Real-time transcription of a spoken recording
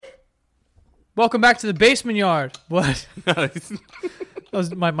Welcome back to the basement yard. What? That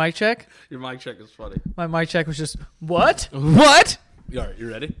was my mic check? Your mic check is funny. My mic check was just, what? What? All right, you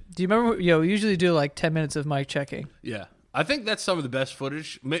ready? Do you remember? We usually do like 10 minutes of mic checking. Yeah. I think that's some of the best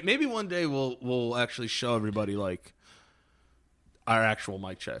footage. Maybe one day we'll actually show everybody like our actual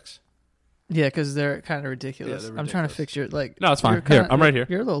mic checks. Yeah, because they're kind of ridiculous. Yeah, they're I'm trying to ridiculous. fix your, like... No, it's fine. Here, I'm right here.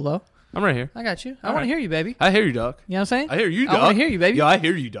 You're a little low. I'm right here. I got you. I All want to right. hear you, baby. I hear you, dog. You know what I'm saying? I hear you, dog. I want to hear you, baby. Yeah, I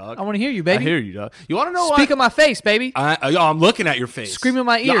hear you, dog. I want to hear you, baby. I hear you, dog. You want to know Speak in my face, baby. I'm looking at your face. Scream in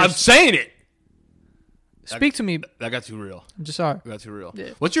my ears. No, I'm saying it. Speak to me. That got too real. I'm just sorry. That got too real.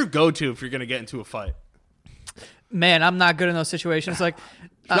 Yeah. What's your go-to if you're going to get into a fight? Man, I'm not good in those situations. Like,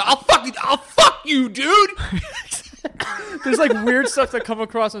 I'll fuck you, dude. there's like weird stuff that come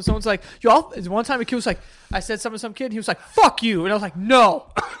across and someone's like, yo, one time a kid was like, I said something to some kid and he was like, fuck you. And I was like, no.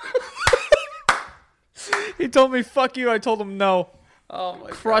 He told me, fuck you. I told him no. Oh, my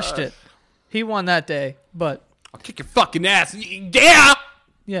Crushed it. He won that day, but. I'll kick your fucking ass. Yeah.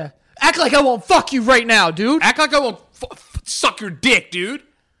 Yeah. Act like I won't fuck you right now, dude. Act like I won't suck your dick, dude.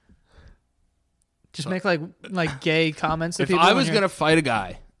 Just make like gay comments to If people. I was going to fight a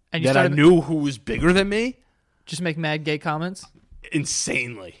guy And you that I started- knew who was bigger than me, Just make mad gay comments,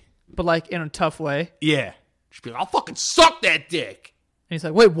 insanely. but like in a tough way. Yeah. Just be like, I'll fucking suck that dick. And he's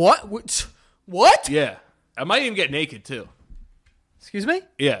like, wait, what? What? Yeah. I might even get naked, too. Excuse me?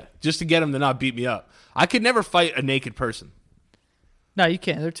 Yeah. Just to get him to not beat me up. I could never fight a naked person. No, you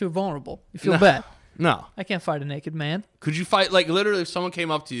can't. They're too vulnerable. You feel bad. No. I can't fight a naked man. Could you fight, like, literally if someone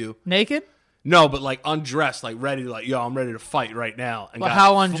came up to you? Naked? No, but, like, undressed, like, ready, like, yo, I'm ready to fight right now. And Well, got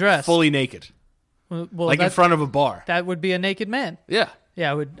how undressed? Fully naked. Well, Like in front of a bar. That would be a naked man. Yeah.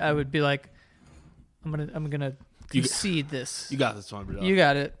 Yeah, I would be like, I'm gonna concede this. You got this one, bro. You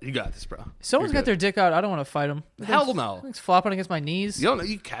got it. You got this, bro. If someone's got their dick out, I don't want to fight them. Hell no. It's flopping against my knees. You don't know.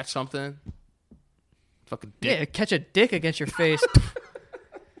 You catch something. Fucking dick. Yeah, catch a dick against your face. You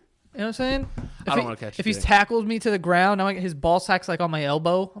know what I'm saying? I don't want to catch If a he's dick. tackled me to the ground, now his ball sack's like on my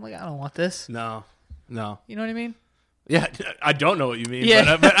elbow. I'm like, I don't want this. No. You know what I mean? Yeah, I don't know what you mean.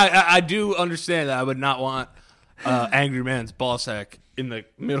 Yeah. But I do understand that I would not want angry man's ball sack in the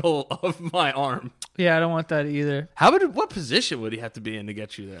middle of my arm. Yeah, I don't want that either. What position would he have to be in to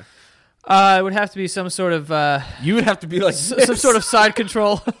get you there? It would have to be some sort of You would have to be like some sort of side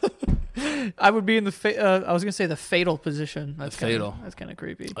control. I would be in the I was gonna say the fatal position. That's fatal. That's kind of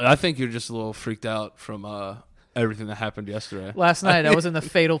creepy. I think you're just a little freaked out from everything that happened yesterday. Last night I was in the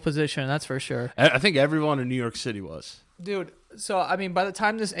fatal position. That's for sure, I think everyone in New York City was. dude. So I mean, by the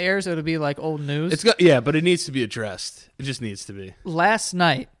time this airs, it'll be like old news. But it needs to be addressed. It just needs to be. Last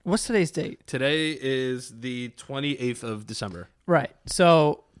night. What's today's date? Today is the 28th of December. Right.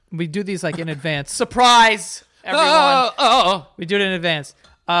 So we do these like in advance. Surprise, everyone. We do it in advance.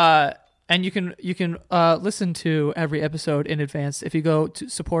 And you can listen to every episode in advance if you go to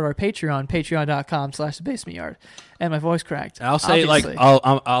support our Patreon, patreon.com/thebasementyard. And my voice cracked. I'll say obviously.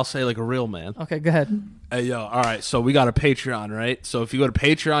 I'll say like a real man. Okay, go ahead. Hey yo, all right. So we got a Patreon, right? So if you go to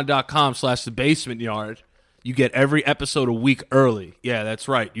patreon.com/thebasementyard, you get every episode a week early. Yeah, that's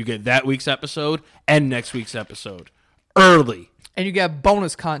right. You get that week's episode and next week's episode early. And you get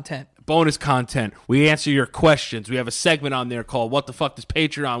bonus content. Bonus content. We answer your questions. We have a segment on there called "What the fuck does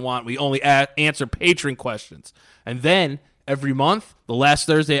Patreon want?" We only answer patron questions. And then every month, the last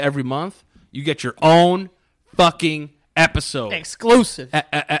Thursday every month, you get your own fucking episode. Exclusive.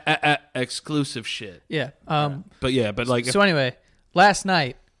 Exclusive shit. Yeah. But like So anyway, last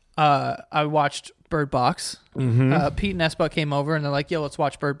night I watched Bird Box. Mm-hmm. Pete and Espa came over and they're like, "Yo, let's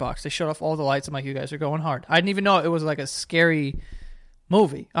watch Bird Box." They shut off all the lights. I'm like, "You guys are going hard." I didn't even know it was like a scary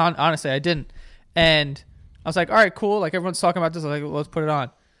movie. Honestly, I didn't. And I was like, all right, cool. Like everyone's talking about this. I was like, well, let's put it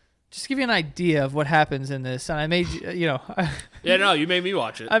on. Just to give you an idea of what happens in this. And I made you, yeah, no, you made me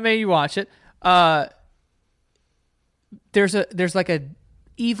watch it. I made you watch it. There's like a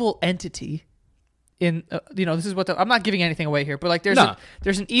evil entity in, this is what I'm not giving anything away here, but like there's an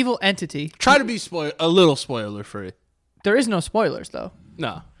evil entity. Try to be a little spoiler free. There is no spoilers though.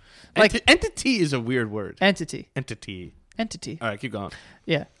 No. Like entity is a weird word. Entity. All right, keep going.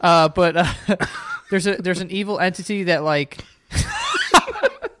 Yeah. But there's an evil entity that like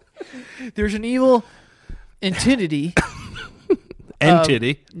there's an evil entity.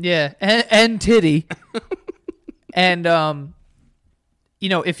 Entity. Yeah, entity. And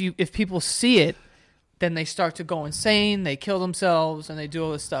if people see it, then they start to go insane. They kill themselves and they do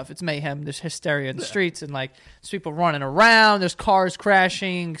all this stuff. It's mayhem. There's hysteria in the streets and like there's people running around. There's cars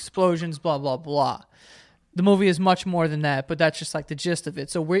crashing, explosions, blah blah blah. The movie is much more than that, but that's just like the gist of it.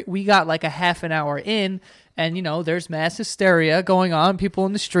 So we got like a half an hour in, and there's mass hysteria going on, people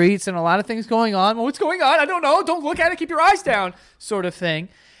in the streets, and a lot of things going on. Well, what's going on? I don't know. Don't look at it. Keep your eyes down, sort of thing.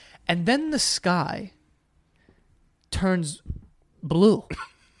 And then the sky turns blue,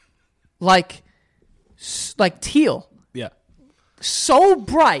 like teal. Yeah. So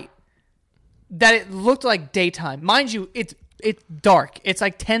bright that it looked like daytime. Mind you, it's dark. It's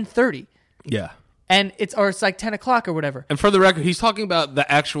like 10:30. Yeah. And it's like 10 o'clock or whatever. And for the record, he's talking about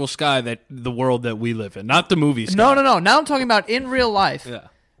the actual sky, the world that we live in, not the movie sky. No. Now I'm talking about in real life. Yeah.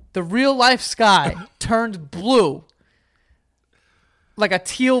 The real life sky turned blue. Like a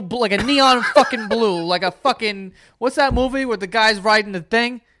teal, like a neon fucking blue. Like a fucking, what's that movie where the guy's riding the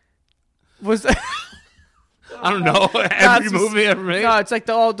thing? I don't know. Every movie ever made? No, it's like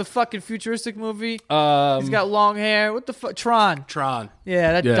the fucking futuristic movie. He's got long hair. What the fuck? Tron.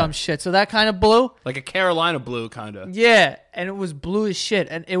 Yeah, that dumb shit. So that kind of blue. Like a Carolina blue, kind of. Yeah, and it was blue as shit.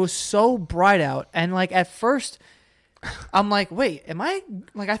 And it was so bright out. And like at first, I'm like, wait, am I...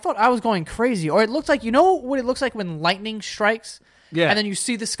 Like I thought I was going crazy. Or it looked like, what it looks like when lightning strikes? Yeah. And then you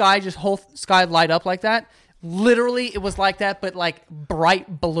see the sky, whole sky light up like that? Literally, it was like that, but like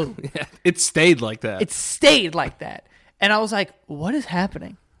bright blue. Yeah, it stayed like that. It stayed like that. And I was like, what is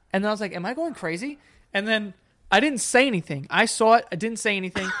happening? And then I was like, am I going crazy? And then I didn't say anything. I saw it. I didn't say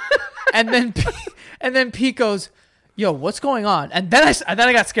anything. and then Pete goes, yo, what's going on? And then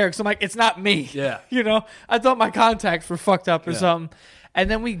I got scared because I'm like, it's not me. Yeah. I thought my contacts were fucked up or something. And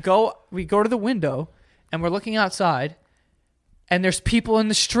then we go to the window and we're looking outside. And there's people in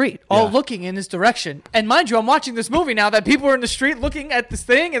the street all looking in this direction. And mind you, I'm watching this movie now that people are in the street looking at this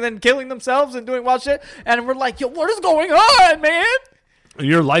thing and then killing themselves and doing wild shit. And we're like, yo, what is going on, man? And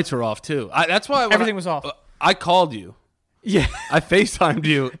your lights are off, too. That's why everything was off. I called you. Yeah. I FaceTimed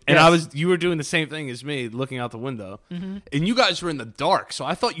you. And Yes. you were doing the same thing as me, looking out the window. Mm-hmm. And you guys were in the dark, so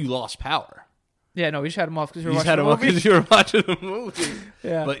I thought you lost power. Yeah, no, we just had them off because we were You watching just had the them off movie. because you were watching the movie.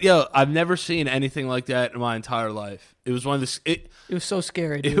 Yeah. But, yo, I've never seen anything like that in my entire life. It was one of the... It was so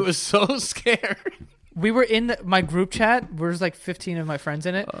scary, dude. It was so scary. We were in my group chat. There's like 15 of my friends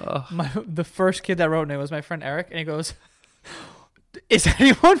in it. The first kid that wrote in it was my friend Eric, and he goes, is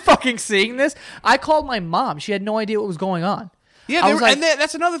anyone fucking seeing this? I called my mom. She had no idea what was going on. Yeah,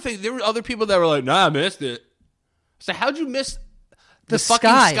 that's another thing. There were other people that were like, nah, I missed it. So how'd you miss the fucking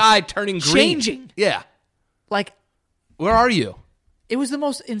sky turning green? Changing. Yeah. Like, where are you? It was the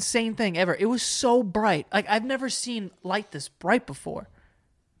most insane thing ever. It was so bright. Like, I've never seen light this bright before.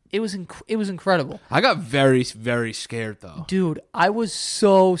 It was incredible. I got very, very scared, though. Dude, I was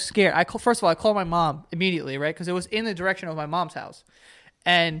so scared. First of all, I called my mom immediately, right? Because it was in the direction of my mom's house.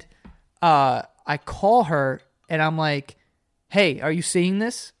 And I call her, and I'm like, hey, are you seeing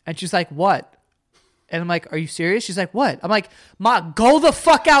this? And she's like, what? And I'm like, are you serious? She's like, what? I'm like, Ma, go the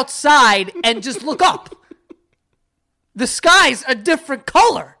fuck outside and just look up. The sky's a different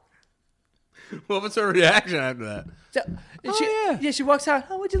color. What was her reaction after that? Yeah, she walks out.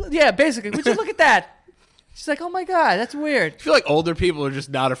 Oh, basically. Would you look at that? She's like, oh my God, that's weird. I feel like older people are just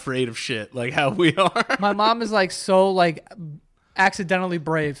not afraid of shit like how we are. My mom is like so like accidentally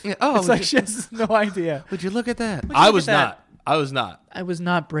brave. Yeah, it's like she has no idea. Would you look at that? I was not. I was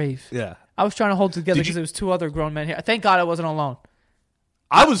not brave. Yeah. I was trying to hold together because there was two other grown men here. Thank God I wasn't alone.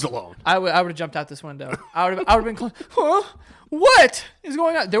 I was alone. I would have jumped out this window. I would have been close. Huh? What is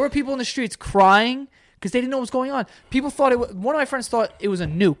going on? There were people in the streets crying because they didn't know what was going on. People thought one of my friends thought it was a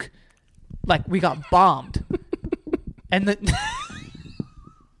nuke. Like we got bombed. And we thought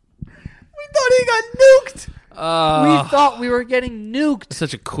he got nuked. We thought we were getting nuked.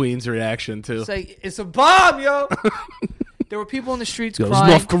 Such a Queen's reaction, too. It's like, it's a bomb, yo. There were people in the streets crying. It was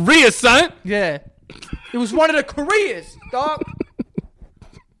North Korea, son. Yeah. It was one of the Koreas, dog.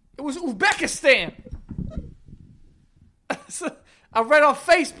 It was Uzbekistan. I read on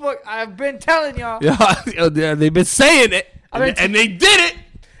Facebook. I've been telling y'all. Yeah, they've been saying it. And they did it.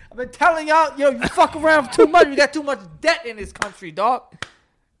 I've been telling y'all, yo, you fuck around too much. You got too much debt in this country, dog.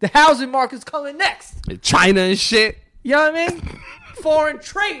 The housing market's coming next. China and shit. You know what I mean? Foreign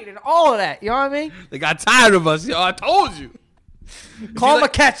trade and all of that. You know what I mean? They got tired of us. Yo, I told you. Karma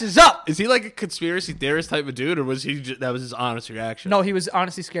catches up. Is he like a conspiracy theorist type of dude, or was he that was his honest reaction? No, he was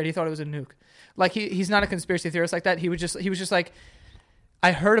honestly scared. He thought it was a nuke. Like he's not a conspiracy theorist like that. He was just like,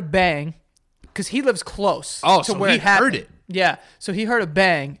 I heard a bang, because he lives close. Oh, to so where he it happened. heard it. Yeah, so he heard a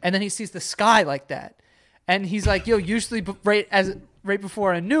bang, and then he sees the sky like that, and he's like, yo, usually right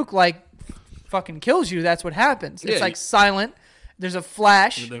before a nuke like fucking kills you, that's what happens. It's like silent. There's a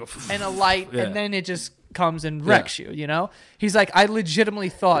flash and a light, and then it just comes and wrecks you, you know? He's like, I legitimately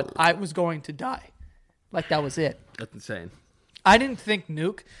thought I was going to die. Like that was it. That's insane. I didn't think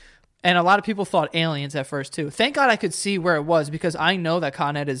nuke, and a lot of people thought aliens at first too. Thank God I could see where it was because I know that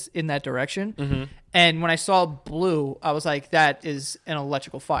Con Ed is in that direction. Mm-hmm. And when I saw blue, I was like, that is an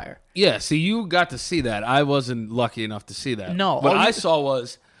electrical fire. Yeah, see, you got to see that. I wasn't lucky enough to see that. No. What I saw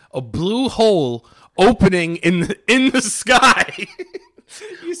was a blue hole opening in the sky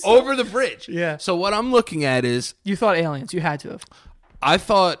over the bridge. Yeah. So what I'm looking at is... You thought aliens. You had to have. I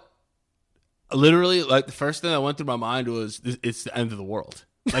thought, literally, like, the first thing that went through my mind was, it's the end of the world.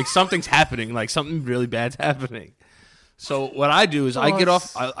 Like, something's happening. Like, something really bad's happening. So what I do is I get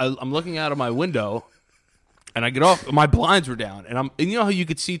off. I'm looking out of my window, and I get off. My blinds were down, and you know how you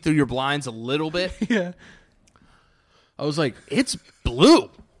could see through your blinds a little bit. Yeah. I was like, it's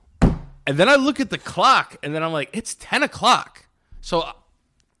blue, and then I look at the clock, and then I'm like, it's 10 o'clock. So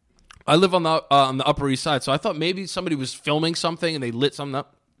I live on the Upper East Side, so I thought maybe somebody was filming something and they lit something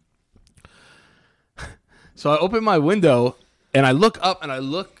up. So I open my window, and I look up, and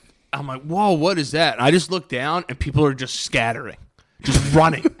I'm like, whoa, what is that? And I just look down, and people are just scattering, just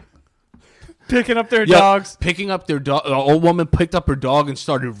running. Picking up their dogs. Picking up their dog. The old woman picked up her dog and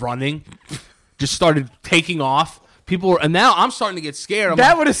started running. Just started taking off. And now I'm starting to get scared.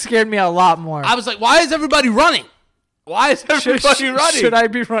 That would have scared me a lot more. I was like, why is everybody running? Why is everybody running? Should I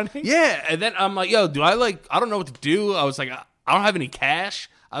be running? Yeah. And then I'm like, yo, I don't know what to do. I was like, I don't have any cash.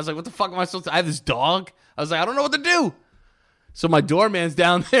 I was like, what the fuck am I supposed to? I have this dog. I was like, I don't know what to do. So my doorman's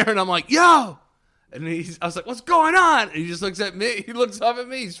down there, and I'm like, yo. And I was like, what's going on? And he just looks at me. He looks up at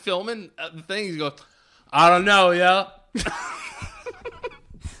me. He's filming the thing. He goes, I don't know, yo.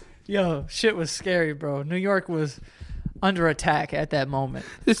 Yo, shit was scary, bro. New York was under attack at that moment.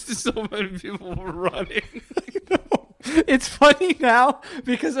 There's just so many people running. It's funny now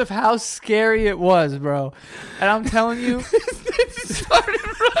because of how scary it was, bro. And I'm telling you. They just started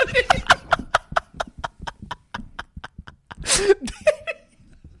running.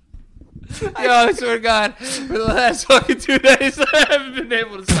 Yo, I swear to God, for the last fucking 2 days, I haven't been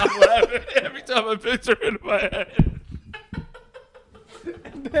able to stop laughing every time I picture it in my head.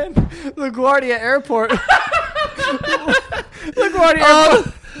 And then LaGuardia Airport. LaGuardia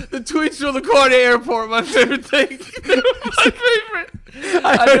Airport. The tweets from LaGuardia Airport, my favorite thing. My favorite.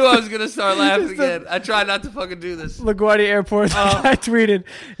 I knew I was going to start laughing again. I tried not to fucking do this. LaGuardia Airport. I tweeted.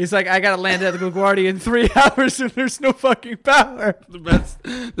 He's like, I got to land at LaGuardia in 3 hours and there's no fucking power.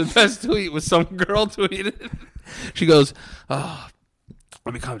 The best tweet was some girl tweeted. She goes, oh,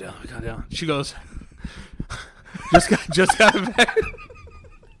 let me calm down. She goes, just got back.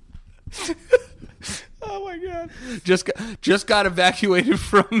 Oh my God. Just got evacuated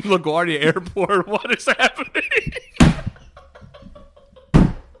from LaGuardia Airport. What is happening?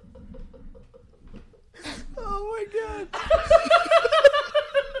 Oh my God.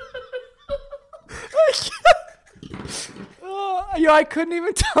 Yo, I couldn't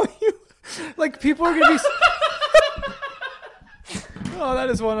even tell you. Like, people are going to be... Oh, that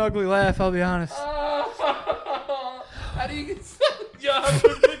is one ugly laugh, I'll be honest. How do you get so... Yo, I've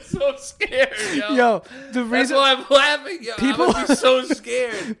been so scared, yo. The reason... That's why I'm laughing, yo. People... I'm going to be so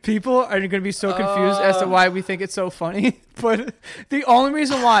scared. People are going to be so confused as to why we think it's so funny. But the only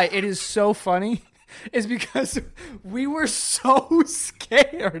reason why it is so funny is because we were so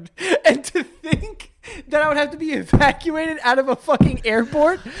scared. And to think that I would have to be evacuated out of a fucking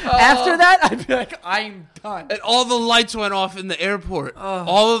airport after that, I'd be like, I'm done. And all the lights went off in the airport.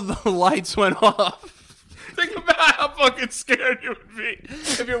 All of the lights went off. Think about how fucking scared you would be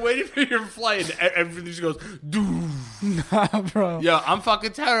if you're waiting for your flight and everything just goes, doo. Nah, bro. Yo, I'm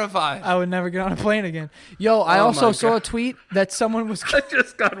fucking terrified. I would never get on a plane again. Yo, I also saw a tweet that someone was... I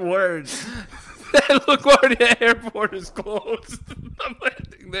just got words. That LaGuardia Airport is closed. I'm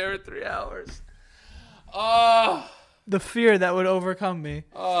landing there in 3 hours. The fear that would overcome me.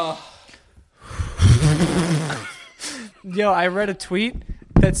 Yo, I read a tweet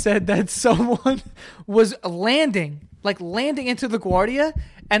that said that someone was landing into LaGuardia,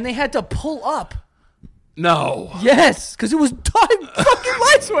 and they had to pull up. No. Yes, because it was time. Fucking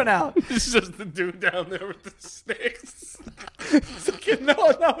lights went out. It's just the dude down there with the sticks.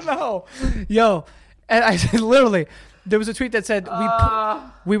 No. Yo, and I said literally, there was a tweet that said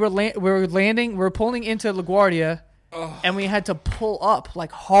we were pulling into LaGuardia, and we had to pull up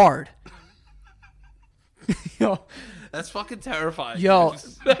like hard. Yo. That's fucking terrifying. Yo,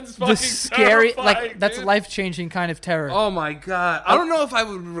 that's fucking the scary, terrifying, that's dude. Life-changing kind of terror. Oh my God. I don't know if I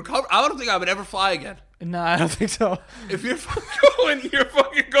would recover. I don't think I would ever fly again. No, I don't think so. If you're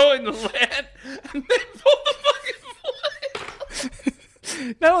fucking going to land and they pull the fucking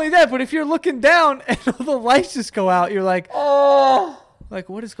plane. Not only that, but if you're looking down and all the lights just go out, you're like, oh. Like,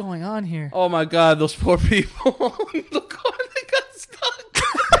 what is going on here? Oh my God, those poor people. Look how they got stuck.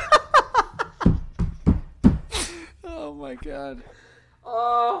 Oh my God.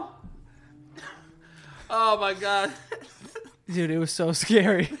 Oh my God. Dude, it was so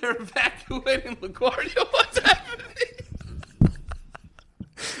scary. They're evacuating LaGuardia. What's happening?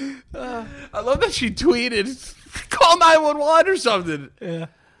 I love that she tweeted, call 911 or something. Yeah.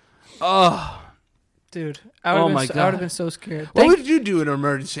 Oh. Dude, Oh I my would God. have been so scared. What would you do in an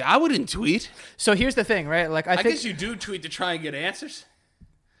emergency? I wouldn't tweet. So here's the thing, right? Like, I think, guess you do tweet to try and get answers.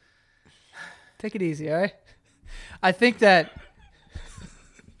 take it easy, all right? I think that,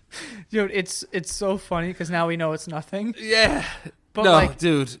 dude, it's so funny because now we know it's nothing. Yeah. But no, like,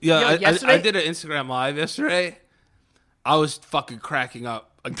 dude. Yeah, yo, I yesterday- did an Instagram live yesterday. I was fucking cracking up.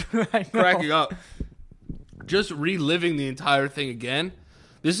 I know. Cracking up. Just reliving the entire thing again.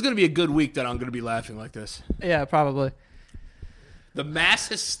 This is going to be a good week that I'm going to be laughing like this. Yeah, probably. The mass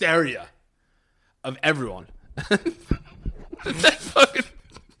hysteria of everyone. That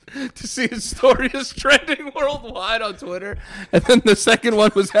fucking, to see his story is trending worldwide on Twitter. And then the second one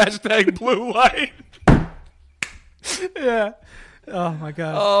was hashtag blue white. Yeah. Oh my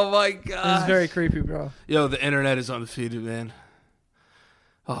God. Oh my This God. is very creepy, bro. Yo, the internet is undefeated, man.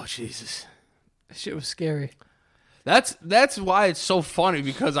 Oh, Jesus. This shit was scary. That's why it's so funny,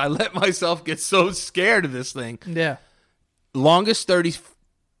 because I let myself get so scared of this thing. Yeah. Longest 30.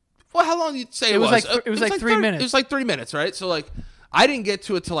 Well, how long did you say it was? It was like 3 minutes. It was like 3 minutes, right? So like, I didn't get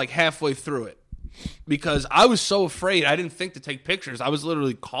to it till like halfway through it because I was so afraid. I didn't think to take pictures. I was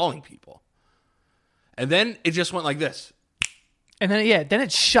literally calling people, and then it just went like this. And then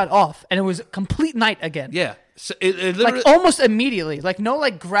it shut off, and it was complete night again. Yeah, so it literally Like almost immediately, like no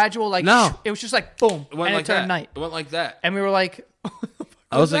like gradual like. No. It was just like boom, it went and like it turned that. night, It went like that. and we were like,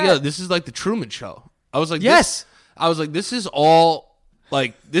 I was like, that? yo, this is like the Truman Show. I was like, Yes. I was like, this is all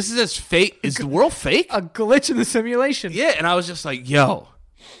like, this is as fake. Is the world fake? a glitch in the simulation. Yeah, and I was just like, yo,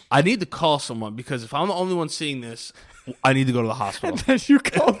 I need to call someone, because if I'm the only one seeing this, I need to go to the hospital. Then you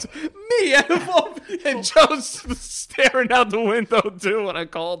called me out of all people. And Joe's staring out the window too when I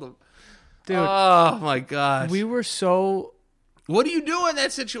called him. Dude, Oh my gosh. we were so. What do you do in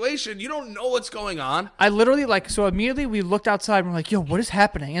that situation? You don't know what's going on. I literally so immediately we looked outside and we're like, yo, what is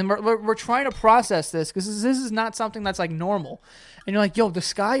happening? And we're trying to process this because this is not something that's like normal. And you're like, yo, the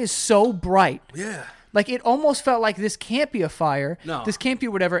sky is so bright. Yeah. Like, it almost felt like this can't be a fire. No. This can't be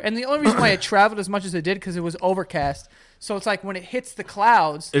whatever. And the only reason why it traveled as much as it did because it was overcast. So it's like when it hits the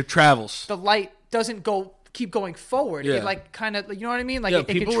clouds, It travels. the light doesn't keep going forward. Yeah. It like kind of, you know what I mean? Like Yeah,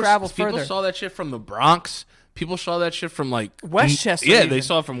 it can travel further. People saw that shit from the Bronx. People saw that shit from like Westchester Yeah, even. they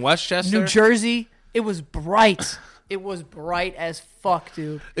saw it from Westchester. New Jersey, it was bright. It was bright as fuck,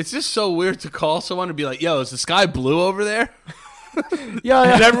 dude. It's just so weird to call someone and be like, yo, is the sky blue over there? Yeah,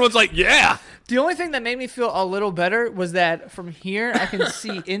 And everyone's like, yeah. The only thing that made me feel a little better was that from here I can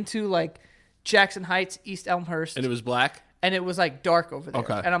see into like Jackson Heights, East Elmhurst, And it was black? and it was like dark over there.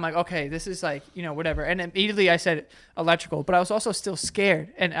 Okay. And I'm like, okay, this is like, whatever. And immediately I said electrical, but I was also still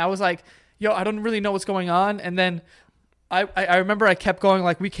scared. And I was like, yo, I don't really know what's going on. And then I remember I kept going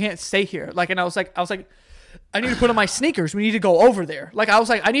like, we can't stay here. Like, and I was like, I need to put on my sneakers. We need to go over there. Like, I was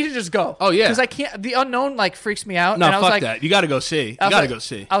like, I need to just go. Oh, yeah. Because I can't, the unknown like freaks me out. No, and I was fuck like, that. You got to go see. You I was got to like- go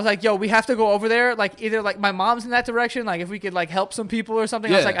see. I was like, yo, we have to go over there. Like, either like my mom's in that direction. Like, if we could like help some people or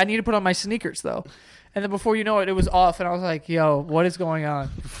something. I was Yeah. like, I need to put on my sneakers though. And then before you know it, it was off. And I was like, yo, what is going on?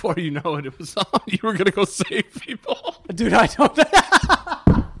 Before you know it, it was on. You were going to go save people. Dude, I don't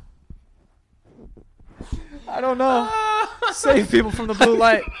I don't know. Save people from the blue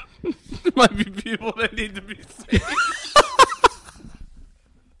light. There might be people that need to be saved.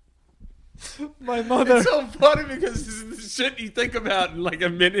 My mother. It's so funny because this is the shit you think about in like a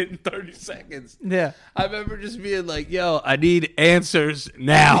minute and 30 seconds. Yeah. I remember just being like, yo, I need answers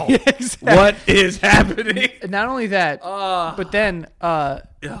now. Yeah, exactly. What is happening? Not only that, but then, Yeah.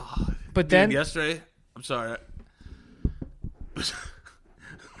 but then, Yesterday, I'm sorry. It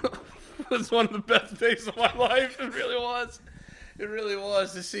was one of the best days of my life. It really was. It really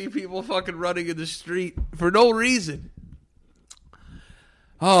was to see people fucking running in the street for no reason.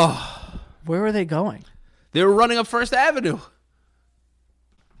 Oh, where were they going? they were running up First Avenue.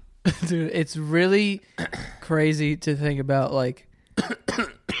 Dude, it's really crazy to think about. Like,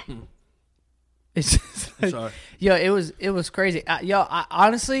 it's just like, Sorry. yo, it was crazy. I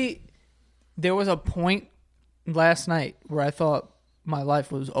honestly, there was a point last night where I thought my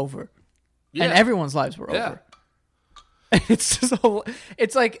life was over, Yeah. and everyone's lives were Yeah. over. And it's just,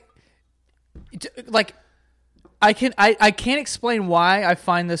 it's like I can't explain why I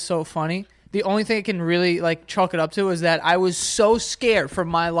find this so funny. The only thing I can really like chalk it up to is that I was so scared for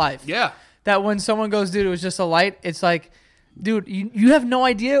my life. Yeah. That when someone goes, dude, it was just a light. It's like, dude, you have no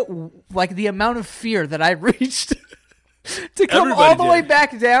idea like the amount of fear that I reached. To come Everybody all the way did.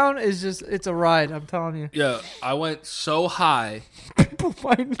 back down is just, it's a ride, I'm telling you. Yeah, I went so high. People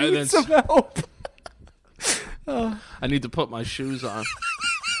might need some help. I need to put my shoes on.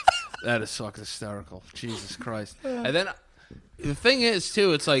 That is fucking hysterical. Jesus Christ. And then the thing is,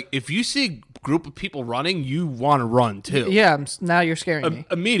 too, it's like if you see a group of people running, you want to run, too. Yeah, now you're scaring me.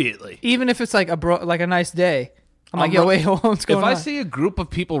 Immediately. Even if it's like a nice day. I'm like, yo, wait, what's going on? If I see a group of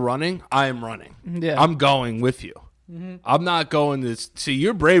people running, I am running. Yeah. I'm going with you. Mm-hmm. I'm not going to... See,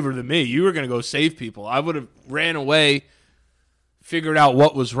 you're braver than me. You were going to go save people. I would have ran away, figured out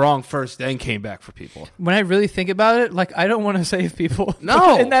what was wrong first, then came back for people. When I really think about it, like, I don't want to save people.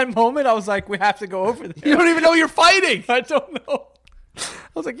 No. In that moment, I was like, we have to go over there. You don't even know you're fighting. I don't know. I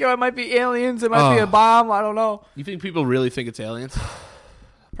was like, yo, it might be aliens. It might be a bomb. I don't know. You think people really think it's aliens?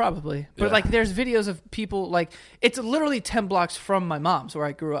 Probably. But, Yeah. like, there's videos of people, like, it's literally 10 blocks from my mom's where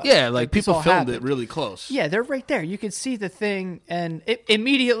I grew up. Yeah, like this people all filmed it happened. really close. Yeah, they're right there. You could see the thing, and it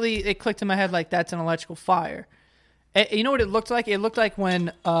immediately it clicked in my head like that's an electrical fire. You know what it looked like? It looked like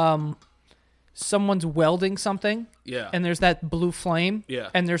when someone's welding something, Yeah. and there's that blue flame, Yeah.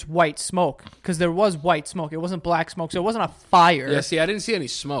 and there's white smoke because there was white smoke. It wasn't black smoke, so it wasn't a fire. Yeah, see, I didn't see any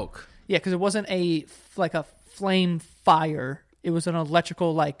smoke. Yeah, because it wasn't a flame fire. It was an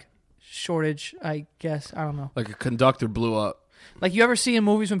electrical like shortage, I guess. I don't know. Like a conductor blew up. Like you ever see in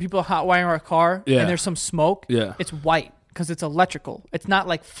movies when people are hot wiring a car Yeah. and there's some smoke? Yeah. It's white because it's electrical. It's not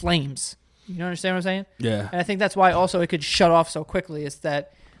like flames. You understand what I'm saying? Yeah. And I think that's why also it could shut off so quickly is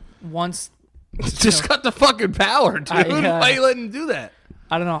that once, Just cut the fucking power, dude. Why you letting them do that?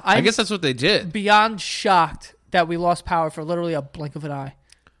 I don't know. I guess that's what they did. Beyond shocked that we lost power for literally a blink of an eye.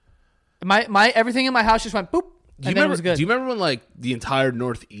 My everything in my house just went boop. And then it was good. Do you remember when like the entire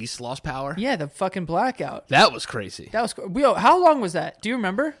Northeast lost power? Yeah, the fucking blackout. That was crazy. That was how long was that? Do you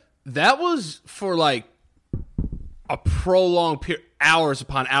remember? That was for like a prolonged period, hours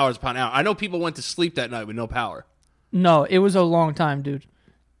upon hours upon hours. I know people went to sleep that night with no power. No, it was a long time, dude.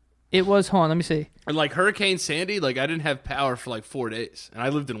 It was, hold on, let me see. And like Hurricane Sandy, like I didn't have power for like 4 days, and I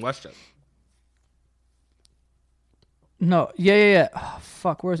lived in Westchester. No, yeah. Oh,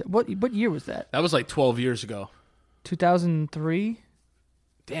 fuck, where is it? What year was that? That was like 12 years ago. 2003?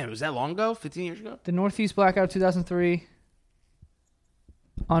 Damn, was that long ago? 15 years ago? The Northeast blackout 2003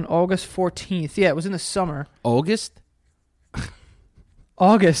 on August 14th. Yeah, it was in the summer. August?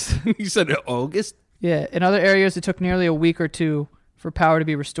 August. You said August? Yeah, in other areas it took nearly a week or two for power to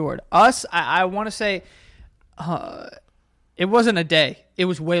be restored. Us, I want to say it wasn't a day. It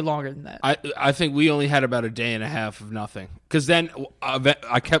was way longer than that. I think we only had about a day and a half of nothing. Because then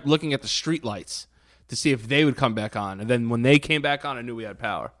I kept looking at the street lights to see if they would come back on. And then when they came back on, I knew we had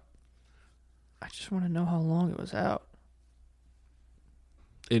power. I just want to know how long it was out.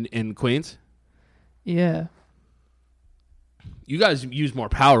 In Queens? Yeah. You guys use more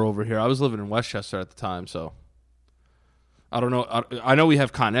power over here. I was living in Westchester at the time, so I don't know. I know we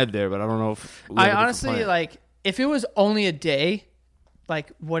have Con Ed there, but I don't know if we have a I different honestly, plan. like, if it was only a day,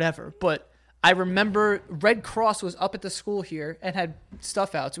 like, whatever. But I remember Red Cross was up at the school here and had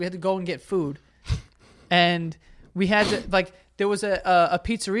stuff out, so we had to go and get food. And we had to, like, there was a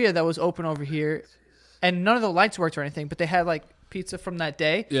pizzeria that was open over here, and none of the lights worked or anything, but they had, like, pizza from that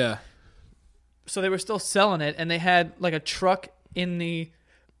day. Yeah. So they were still selling it, and they had, like, a truck in the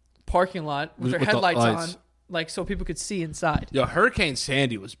parking lot with their With the headlights lights. on, like, so people could see inside. Yo, Hurricane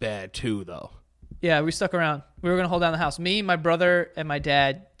Sandy was bad, too, though. Yeah, we stuck around. We were going to hold down the house. Me, my brother, and my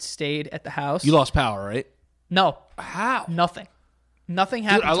dad stayed at the house. You lost power, right? No. How? Nothing. Nothing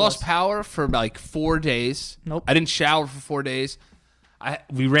Dude, happened I to lost us. power for like 4 days. Nope. I didn't shower for 4 days.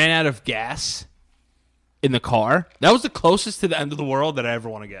 We ran out of gas in the car. That was the closest to the end of the world that I ever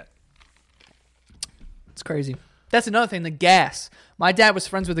want to get. It's crazy. That's another thing, the gas. My dad was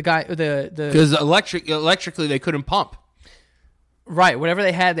friends with the guy, the Because electrically they couldn't pump. right, whatever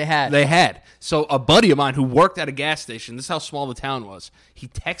they had, they had. They had. So a buddy of mine who worked at a gas station, this is how small the town was, he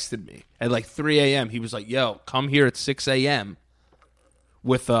texted me at like 3 a.m. He was like, yo, come here at 6 a.m.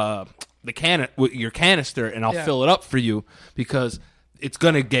 with with your canister, and I'll fill it up for you because it's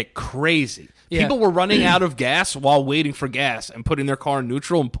going to get crazy. Yeah. People were running out of gas while waiting for gas and putting their car in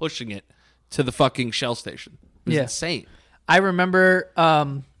neutral and pushing it to the fucking Shell station. It was insane. I remember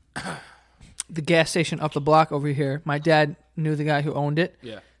the gas station up the block over here. My dad knew the guy who owned it.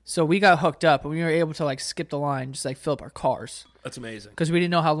 Yeah. So we got hooked up, and we were able to like skip the line, just like fill up our cars That's amazing. because we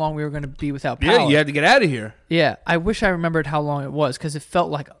didn't know how long we were going to be without power. Yeah, you had to get out of here. Yeah, I wish I remembered how long it was because it felt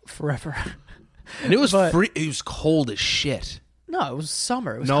like forever. And it was But- free. It was cold as shit. No, it was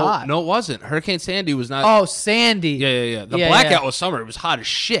summer. It was hot. No, it wasn't. Hurricane Sandy was not. Oh, Sandy. Yeah. The Yeah, blackout yeah. was summer. It was hot as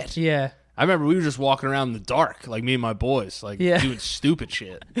shit. Yeah. I remember we were just walking around in the dark, like me and my boys, like Yeah. doing stupid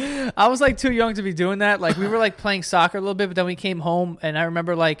shit. I was like too young to be doing that. Like we were like playing soccer a little bit, but then we came home and I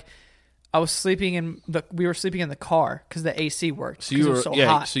remember like we were sleeping in the car because the AC worked. So 'cause you it were was so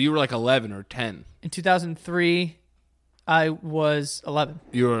hot. So you were like 11 or 10. In 2003, I was 11.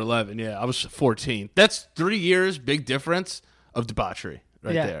 You were 11. Yeah, I was 14. That's 3 years, big difference of debauchery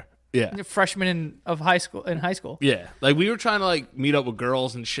right Yeah. there. Yeah. Freshman in high school. Yeah, like we were trying to like meet up with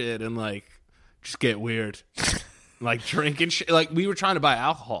girls and shit, and like just get weird, like drinking shit. Like we were trying to buy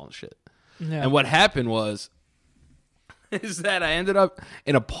alcohol and shit. Yeah. And what happened is that I ended up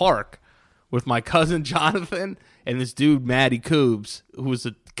in a park with my cousin Jonathan and this dude Matty Coobs, who was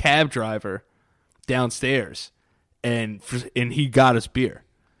a cab driver downstairs, and he got us beer,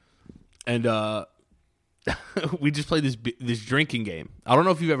 and we just played this drinking game. I don't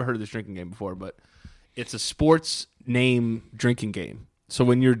know if you've ever heard of this drinking game before, but it's a sports name drinking game. So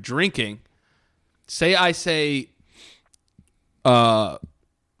when you're drinking, say I say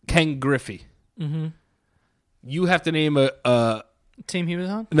Ken Griffey. Mm-hmm. You have to name a Team he was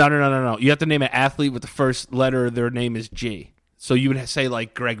on? no. You have to name an athlete with the first letter of their name is G. So you would say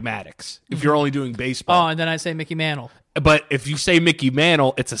like Greg Maddux if you're only doing Oh, baseball. and then I say Mickey Mantle But if you say Mickey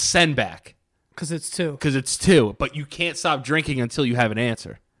Mantle, it's a send back because it's 2. because it's 2. But you can't stop drinking until you have an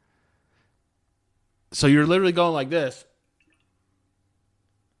answer. So you're literally going like this.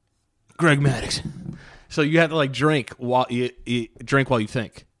 Greg Maddux. So you have to like drink while you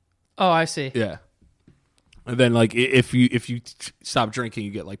think. Oh, I see. Yeah. And then like if you stop drinking,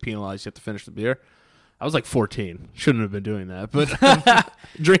 you get like penalized. You have to finish the beer. I was like 14. Shouldn't have been doing that, but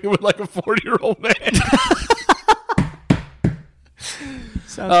drinking with like a 40-year-old man.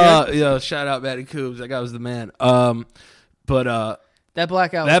 Sounds good. Yeah. Shout out Matty Coobs. That guy was the man. But That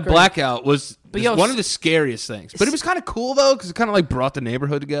blackout. that was great. blackout was yo, one of the scariest things. But it was kind of cool though because it kind of like brought the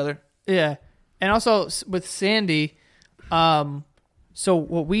neighborhood together. Yeah, and also with Sandy, so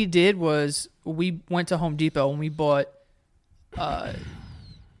what we did was we went to Home Depot and we bought,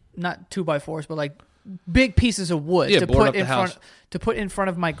 not 2x4s, but like big pieces of wood to board put up the in house. front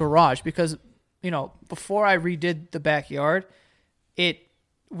of my garage because before I redid the backyard,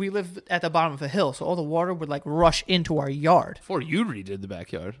 we lived at the bottom of a hill, so all the water would like rush into our yard. Before you redid the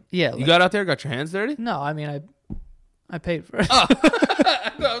backyard. Yeah, You got out there, got your hands dirty? no, I mean I paid for it.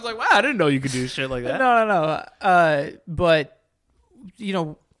 I was like, wow, I didn't know you could do shit like that. No. But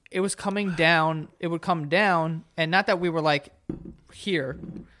it was coming down. It would come down, and not that we were like here,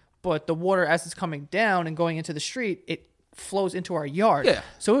 but the water as it's coming down and going into the street, it flows into our yard. Yeah.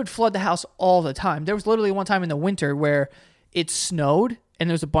 So it would flood the house all the time. There was literally one time in the winter where it snowed, and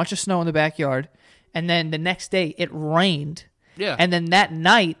there was a bunch of snow in the backyard, and then the next day it rained. Yeah. And then that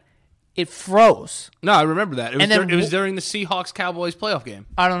night it froze. No, I remember that. It was, And then it was during the Seahawks-Cowboys playoff game.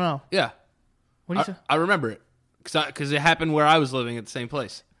 I don't know. Yeah. What do you say? I remember it. Because it happened where I was living at the same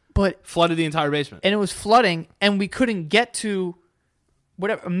place. But Flooded the entire basement. and it was flooding, and we couldn't get to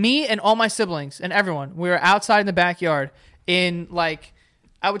whatever. Me and all my siblings and everyone, we were outside in the backyard in like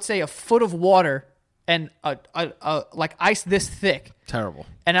I would say a foot of water and a like ice this thick, Terrible.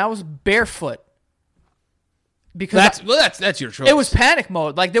 and I was barefoot because That's your choice. it was panic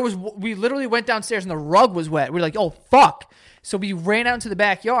mode. Like we literally went downstairs and the rug was wet. We were like, oh fuck. So we ran out into the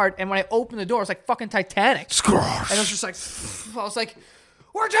backyard, and when I opened the door, it was like fucking Titanic. And I was just like, I was like,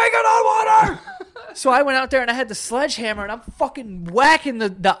 we're taking on water. So I went out there and I had the sledgehammer and I'm fucking whacking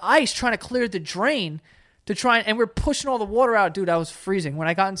the ice trying to clear the drain and we're pushing all the water out. Dude, I was freezing. When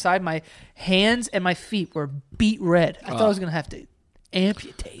I got inside, my hands and my feet were beet red. I thought I was going to have to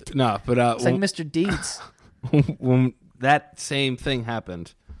amputate. No, but It's like Mr. Deeds. when that same thing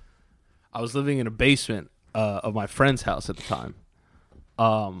happened, I was living in a basement of my friend's house at the time.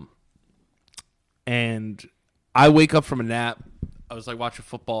 And I wake up from a nap. I was like watching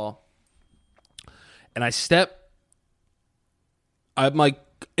football. And I'm like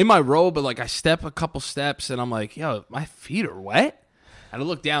in my robe, but like I step a couple steps and I'm like, yo, my feet are wet. And I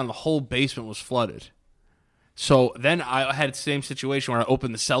look down, the whole basement was flooded. So then I had the same situation where I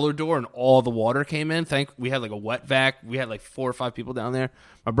opened the cellar door and all the water came in. We had like a wet vac. We had like 4 or 5 people down there.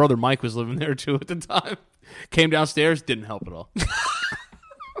 My brother Mike was living there too at the time. Came downstairs, didn't help at all.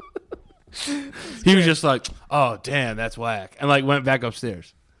 He was just like, oh, damn, that's whack. And like went back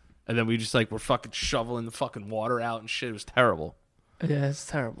upstairs. And then we just like were fucking shoveling the fucking water out and shit. It was terrible. Yeah, it's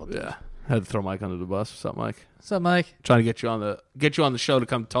terrible. Dude. Yeah. Had to throw Mike under the bus. What's up, Mike? What's up, Mike? Trying to get you on the show to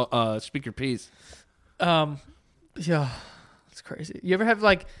come speak your piece. Yeah, it's crazy. You ever have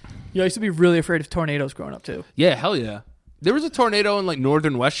I used to be really afraid of tornadoes growing up too. Yeah, hell yeah. There was a tornado in like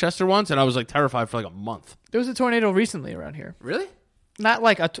northern Westchester once, and I was like terrified for like a month. There was a tornado recently around here. Really? Not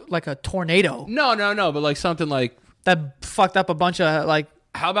like a tornado. No, but like something like that fucked up a bunch of like.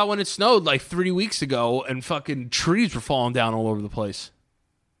 How about when it snowed like 3 weeks ago and fucking trees were falling down all over the place?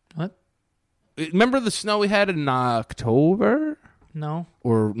 What? Remember the snow we had in October? No.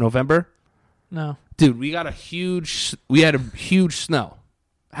 Or November? No. Dude, we had a huge snow.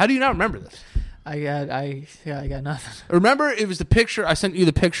 How do you not remember this? I got nothing. Remember, it was the picture. I sent you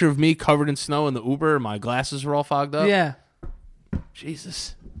the picture of me covered in snow in the Uber. And my glasses were all fogged up. Yeah.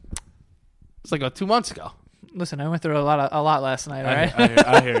 Jesus. It's like 2 months ago. Listen, I went through a lot last night. All right.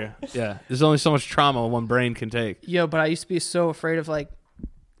 I hear you. Yeah. There's only so much trauma one brain can take. Yo, but I used to be so afraid of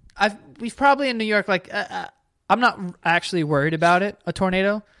we've probably in New York I'm not actually worried about a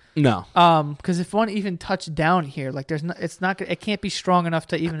tornado. No. Because if one even touched down here, it can't be strong enough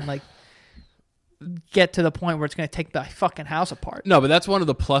to even get to the point where it's going to take the fucking house apart. No, but that's one of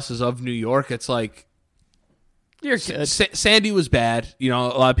the pluses of New York. It's like you're good. Sandy was bad. You know,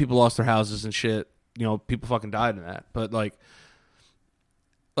 a lot of people lost their houses and shit. You know, people fucking died in that. But like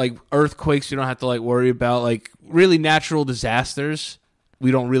earthquakes, you don't have to worry about. Like really natural disasters, we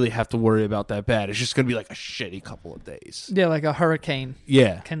don't really have to worry about that bad. It's just going to be like a shitty couple of days. Yeah, like a hurricane.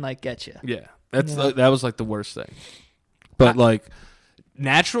 Yeah, can get you. Yeah, that was the worst thing. But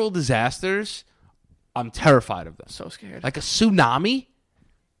natural disasters, I'm terrified of them. So scared. Like a tsunami.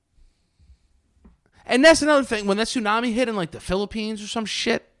 And that's another thing. When that tsunami hit in the Philippines or some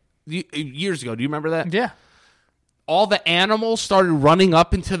shit years ago, do you remember that? Yeah. All the animals started running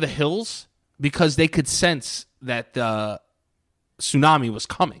up into the hills because they could sense that the tsunami was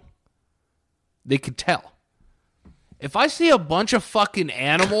coming. They could tell. If I see a bunch of fucking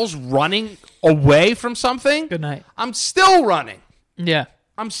animals running away from something, good night. I'm still running. Yeah.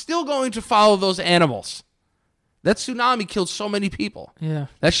 I'm still going to follow those animals. That tsunami killed so many people. Yeah.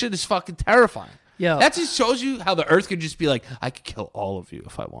 That shit is fucking terrifying. Yeah. That just shows you how the earth could just be like, I could kill all of you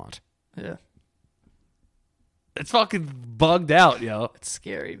if I want. Yeah. It's fucking bugged out, yo. It's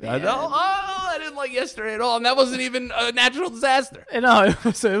scary, man. I know. Oh, I didn't like yesterday at all. And that wasn't even a natural disaster. No, it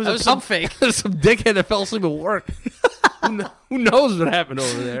was a pump fake. Some dickhead that fell asleep at work. Who knows what happened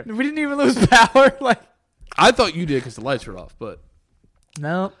over there? We didn't even lose power. I thought you did because the lights were off, but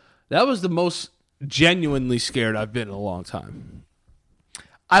no. That was the most genuinely scared I've been in a long time.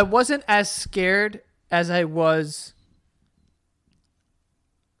 I wasn't as scared as I was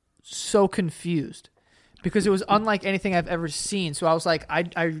so confused because it was unlike anything I've ever seen. So I was like,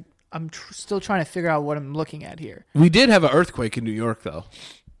 I'm still trying to figure out what I'm looking at here. We did have an earthquake in New York, though,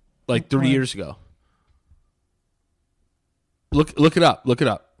 3 years ago. Look it up. Look it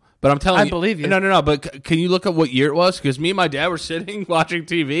up. But I'm telling you. I believe you. No. But can you look up what year it was? Because me and my dad were sitting watching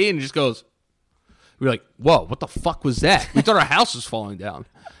TV and he just goes, we were like, whoa, what the fuck was that? We thought our house was falling down.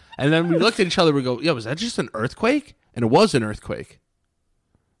 And then we looked at each other. We go, yeah, was that just an earthquake? And it was an earthquake.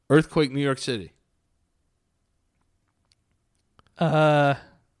 Earthquake, New York City. I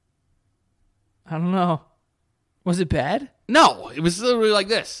don't know. Was it bad? No, it was literally like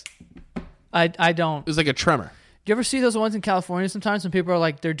this. I don't. It was like a tremor. Do you ever see those ones in California sometimes when people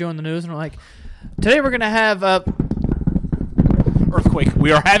are they're doing the news and they're like, today we're going to have a earthquake.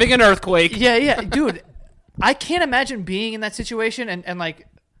 We are having an earthquake. Yeah. Dude, I can't imagine being in that situation and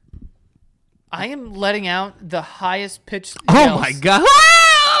I am letting out the highest pitched yells. Oh my God.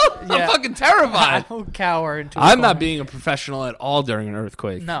 I'm fucking terrified. I'll cower into a I'm corner. not being a professional at all during an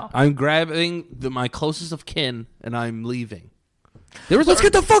earthquake. No. I'm grabbing my closest of kin and I'm leaving. Let's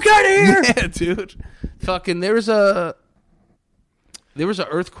get the fuck out of here. Yeah, dude. Fucking there was an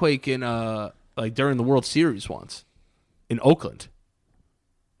earthquake in during the World Series once in Oakland.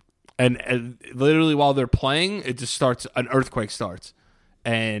 And literally while they're playing, it just starts, an earthquake starts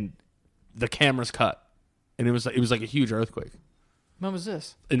and the cameras cut. And it was like a huge earthquake. When was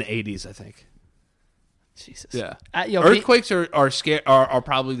this? In the 80s, I think. Jesus. Yeah. Earthquakes are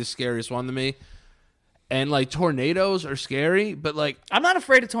probably the scariest one to me. And tornadoes are scary, but I'm not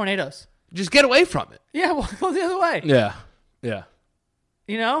afraid of tornadoes. Just get away from it. Yeah, well, go the other way. Yeah. Yeah.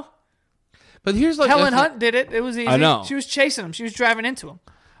 You know? But here's Helen Hunt did it. It was easy. I know. She was chasing him. She was driving into him.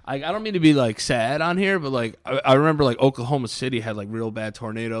 I don't mean to be sad on here, but I remember Oklahoma City had real bad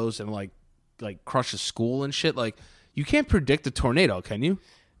tornadoes and crushed a school and shit. You can't predict a tornado, can you?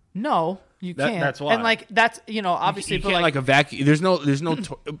 No, you can't. That's why. And that's obviously you can't evacuate. There's no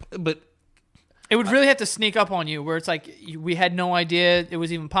but It would really have to sneak up on you where it's like we had no idea it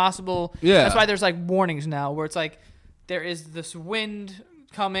was even possible. Yeah. That's why there's like warnings now where it's like there is this wind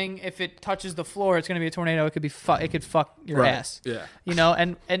coming. If it touches the floor, it's going to be a tornado. It could be it could fuck your ass. Yeah. You know,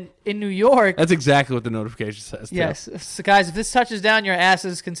 and in New York, That's exactly what the notification says. Too. yes. So guys, if this touches down your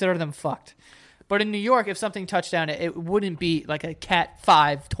asses, consider them fucked. But in New York, if something touched down, it wouldn't be like a Cat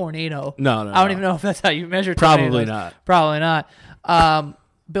 5 tornado. No. I don't even know if that's how you measure Probably tornadoes. not. Probably not.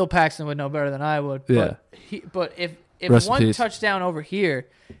 Bill Paxton would know better than I would. Yeah. But if Rest in one peace. touched down over here,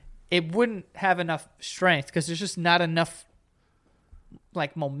 it wouldn't have enough strength because there's just not enough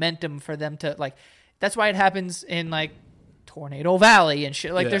like momentum for them to like. That's why it happens in like Tornado Valley and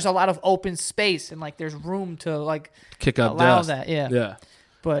shit. Like there's a lot of open space and like there's room to like Kick up allow dust. that. Yeah. Yeah.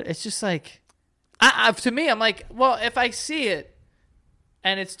 But it's just like, to me, I'm like, well, if I see it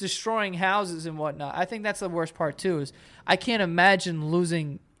and it's destroying houses and whatnot, I think that's the worst part too. Is I can't imagine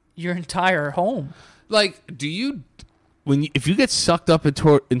losing your entire home. Like, if you get sucked up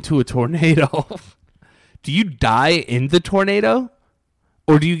into a tornado, do you die in the tornado,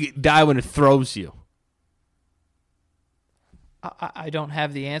 or do you die when it throws you? I don't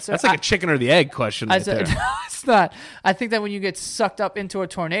have the answer. That's like a chicken or the egg question. Right there. It's not. I think that when you get sucked up into a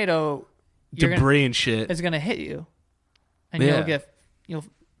tornado, Debris and shit. it's gonna hit you, and Yeah. you'll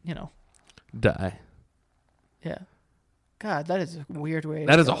Die. yeah. God, that is a weird way.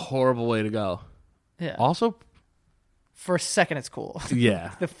 That is a horrible way to go. yeah. Also, For a second, it's cool.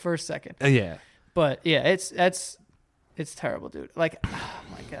 yeah. The first second, Yeah. but yeah, it's terrible, dude. Like, oh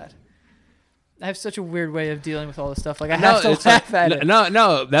my God. I have such a weird way of dealing with all this stuff. Like I have to laugh at it.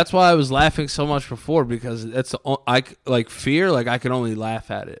 No. That's why I was laughing so much before, because that's fear. Like I can only laugh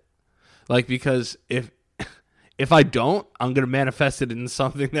at it, like because if I don't, I'm gonna manifest it in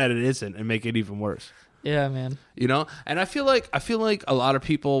something that it isn't and make it even worse. Yeah, man. You know, and I feel like a lot of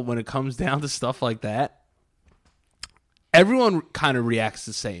people, when it comes down to stuff like that, everyone kind of reacts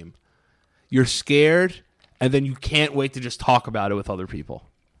the same. You're scared, and then you can't wait to just talk about it with other people.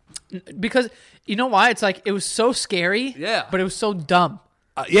 Because you know why? It's like it was so scary, Yeah. but it was so dumb,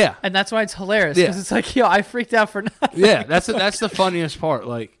 Yeah, and that's why it's hilarious. Yeah. Because it's like, yo, I freaked out for nothing. yeah. That's the funniest part.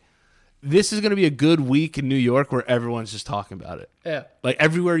 Like, this is gonna be a good week in New York where everyone's just talking about it. Yeah. Like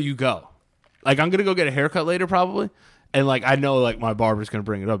everywhere you go. Like I'm gonna go get a haircut later probably, and like I know like my barber's gonna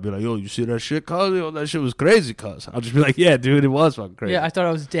bring it up, be like, "Yo, you see that shit, cuz? Yo, that shit was crazy, cuz." I'll just be like, "Yeah, dude, it was fucking crazy." Yeah, I thought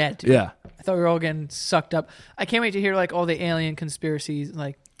I was dead. Dude. Yeah. I thought we were all getting sucked up. I can't wait to hear like all the alien conspiracies,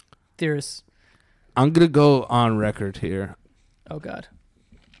 like theorists. I'm gonna go on record here. Oh God.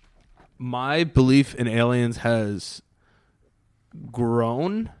 My belief in aliens has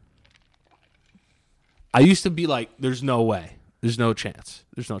grown. I used to be like, "There's no way. There's no chance.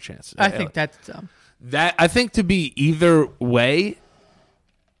 There's no chance." I think that's dumb. That I think to be either way,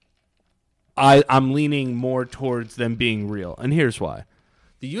 I'm leaning more towards them being real, and here's why: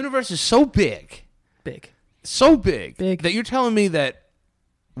 the universe is so big, Big. that you're telling me that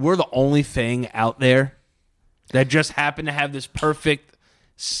we're the only thing out there that just happen to have this perfect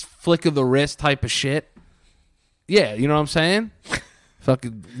flick of the wrist type of shit. Yeah, you know what I'm saying?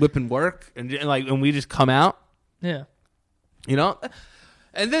 Fucking whipping work, and we just come out. Yeah. You know?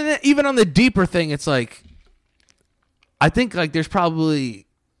 And then even on the deeper thing, it's like, I think like there's probably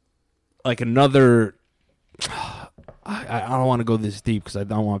like another, I don't want to go this deep because I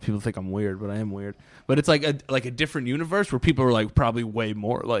don't want people to think I'm weird, but I am weird. But it's like a different universe where people are like probably way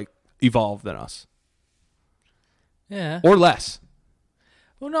more like evolved than us. Yeah. Or less.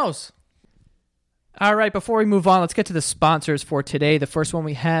 Who knows? All right, before we move on, let's get to the sponsors for today. The first one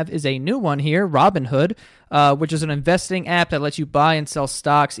we have is a new one here, Robinhood, which is an investing app that lets you buy and sell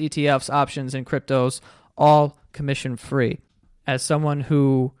stocks, ETFs, options, and cryptos, all commission-free. As someone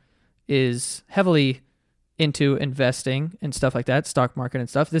who is heavily into investing and stuff like that, stock market and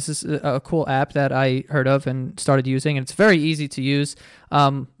stuff, this is a cool app that I heard of and started using, and it's very easy to use.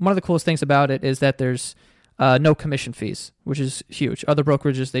 One of the coolest things about it is that there's no commission fees, which is huge. Other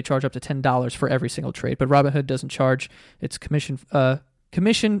brokerages, they charge up to $10 for every single trade, but Robinhood doesn't charge its commission.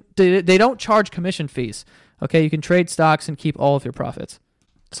 They don't charge commission fees. Okay, you can trade stocks and keep all of your profits.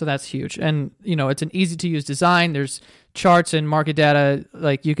 So that's huge. And, you know, it's an easy-to-use design. There's charts and market data.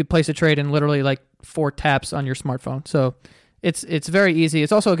 Like, you could place a trade in literally, like, 4 taps on your smartphone. So it's very easy.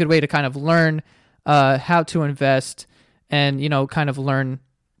 It's also a good way to kind of learn how to invest and, you know, kind of learn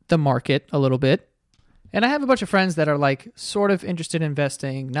the market a little bit. And I have a bunch of friends that are, like, sort of interested in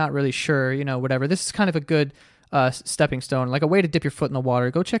investing, not really sure, you know, whatever. This is kind of a good stepping stone, like a way to dip your foot in the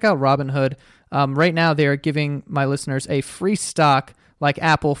water. Go check out Robinhood. Right now, they are giving my listeners a free stock like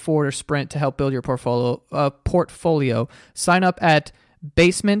Apple, Ford, or Sprint to help build your portfolio. Sign up at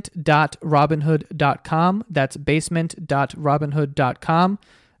basement.robinhood.com. That's basement.robinhood.com.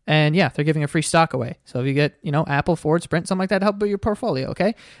 And yeah, they're giving a free stock away. So if you get, Apple, Ford, Sprint, something like that, help with your portfolio,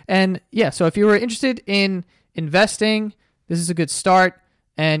 okay? And yeah, so if you were interested in investing, this is a good start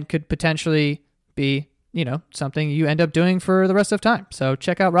and could potentially be, something you end up doing for the rest of time. So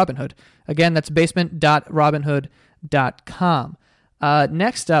check out Robinhood. Again, that's basement.robinhood.com.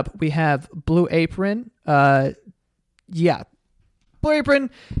 Next up, we have Blue Apron. Blue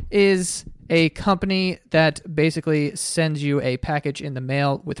Apron is a company that basically sends you a package in the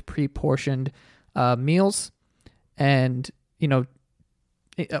mail with pre-portioned meals and, I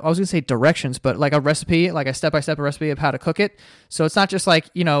was going to say directions, but like a recipe, like a step-by-step recipe of how to cook it. So it's not just like,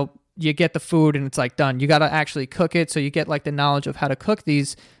 you get the food and it's like done. You got to actually cook it. So you get like the knowledge of how to cook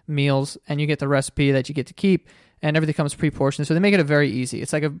these meals and you get the recipe that you get to keep and everything comes pre-portioned. So they make it very easy.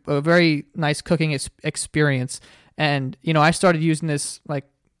 It's like a very nice cooking experience. And, I started using this like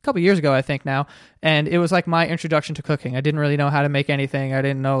a couple years ago, I think now, and it was like my introduction to cooking. I didn't really know how to make anything. I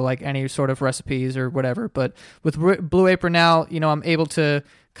didn't know like any sort of recipes or whatever. But with Blue Apron now, I'm able to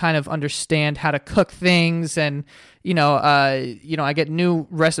kind of understand how to cook things, and I get new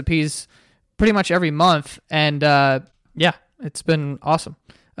recipes pretty much every month, and it's been awesome.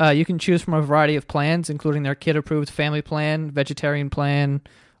 You can choose from a variety of plans, including their kid-approved family plan, vegetarian plan,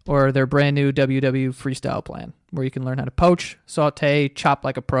 or their brand new WW Freestyle plan, where you can learn how to poach, saute, chop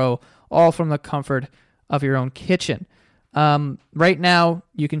like a pro, all from the comfort of your own kitchen. Right now,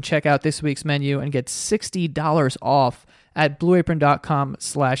 you can check out this week's menu and get $60 off at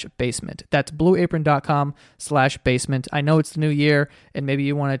blueapron.com/basement. That's blueapron.com/basement. I know it's the new year, and maybe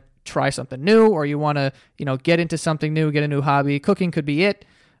you want to try something new, or you want to, get into something new, get a new hobby. Cooking could be it.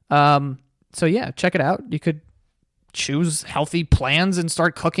 So yeah, check it out. You could choose healthy plans and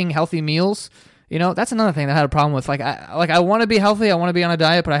start cooking healthy meals. That's another thing that I had a problem with. I want to be healthy. I want to be on a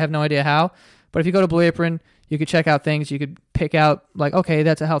diet, but I have no idea how. But if you go to Blue Apron, you could check out things. You could pick out like, okay,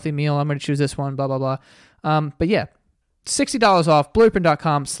 that's a healthy meal. I'm going to choose this one, blah, blah, blah. But yeah, $60 off,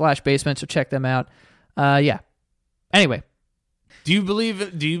 blueapron.com/basement. So check them out. Yeah. Anyway. Do you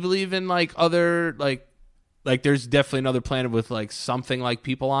believe in like other, like there's definitely another planet with like something like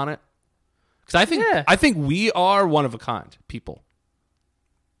people on it? Because I think we are one of a kind people.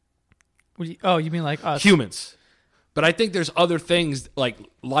 You mean like us? Humans. But I think there's other things like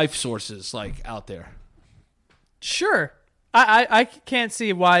life sources like out there. Sure. I can't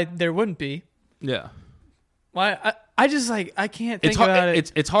see why there wouldn't be. Yeah. Why I just like I can't think about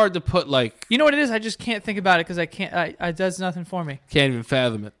it. It's hard to put like, you know what it is? I just can't think about it because I can't. It does nothing for me. Can't even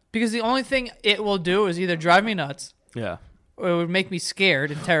fathom it. Because the only thing it will do is either drive me nuts. Yeah. Or it would make me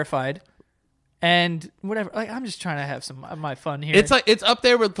scared and terrified. And whatever, like I'm just trying to have some of my fun here. It's like it's up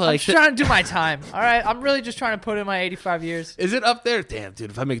there with like. I'm just trying to do my time. All right, I'm really just trying to put in my 85 years. Is it up there? Damn, dude,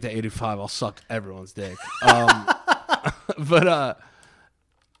 if I make that 85, I'll suck everyone's dick. But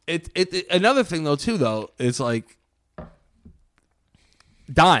it another thing though too though is like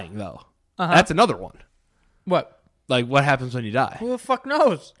dying though. That's another one. What? Like what happens when you die? Who the fuck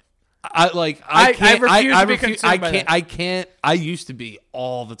knows? I can't. I refuse to be consumed by that. I can't. I used to be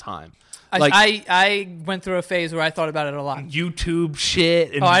all the time. I went through a phase where I thought about it a lot. YouTube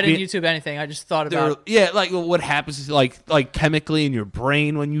shit. And I didn't YouTube anything. I just thought about it. Yeah, like what happens like chemically in your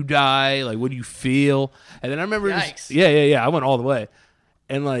brain when you die. Like what do you feel? And then I remember I went all the way.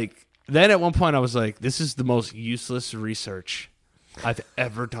 And like then at one point I was like, this is the most useless research I've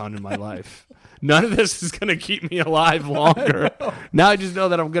ever done in my life. None of this is going to keep me alive longer. Now I just know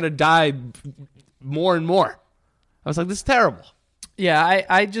that I'm going to die more and more. I was like, this is terrible. Yeah,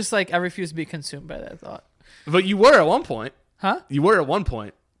 I just like I refuse to be consumed by that thought. But you were at one point. Huh? You were at one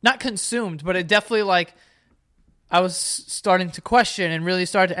point. Not consumed, but it definitely like I was starting to question and really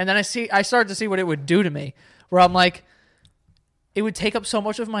and then I started to see what it would do to me. Where I'm like, it would take up so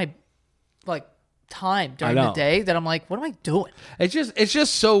much of my like time during the day that I'm like, what am I doing? It's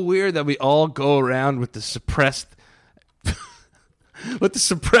just so weird that we all go around with the suppressed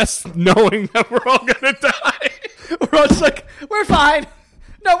knowing that we're all gonna die. We're all just like, we're fine.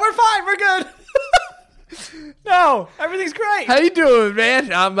 No, we're fine. We're good. No, everything's great. How you doing,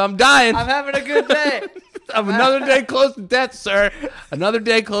 man? I'm dying. I'm having a good day. I'm another day close to death, sir. Another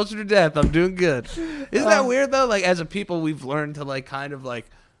day closer to death. I'm doing good. Isn't that weird though? Like as a people, we've learned to like kind of like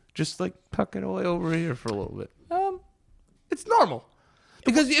just like tuck it away over here for a little bit. It's normal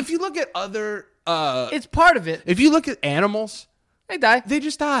because if you look at other, it's part of it. If you look at animals, they die. They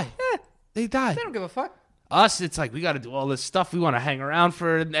just die. Yeah, they die. They don't give a fuck. Us, it's like we got to do all this stuff. We want to hang around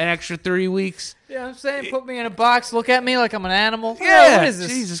for an extra 3 weeks. Yeah, I'm saying, put me in a box, look at me like I'm an animal. Yeah, what is this?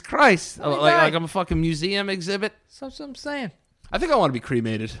 Jesus Christ! Like I'm a fucking museum exhibit. That's what I'm saying. I think I want to be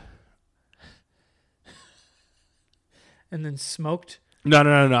cremated. And then smoked? No.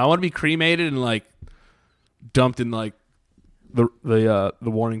 I want to be cremated and like dumped in like the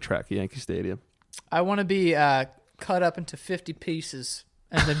warning track at Yankee Stadium. I want to be cut up into 50 pieces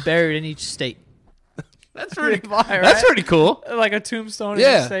and then buried in each state. That's pretty. Right? That's pretty cool. Like a tombstone in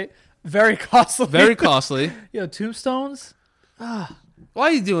each state. Very costly. Very costly. Yo, tombstones. Why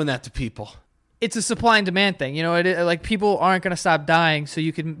are you doing that to people? It's a supply and demand thing. You know, like people aren't going to stop dying, so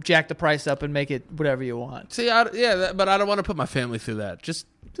you can jack the price up and make it whatever you want. See, but I don't want to put my family through that. Just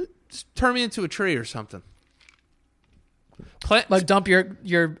turn me into a tree or something. Like dump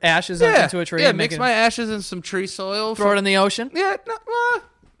your ashes into a tree. Yeah, and mix my ashes in some tree soil. Throw it in the ocean. Yeah,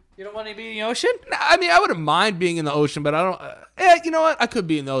 you don't want to be in the ocean? No, I mean, I wouldn't mind being in the ocean, but I don't. You know what? I could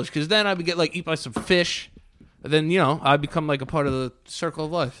be in the ocean because then I would get like eat by some fish. And then I'd become like a part of the circle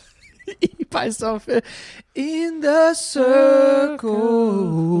of life. Eat by some fish in the circle.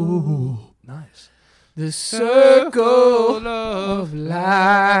 Nice. The circle of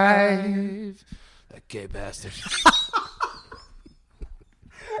life. That gay bastard.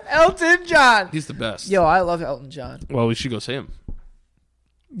 Elton John. He's the best. Yo, I love Elton John. Well, we should go see him.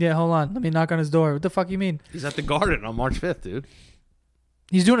 Yeah, hold on. Let me knock on his door. What the fuck you mean? He's at the Garden on March 5th, dude.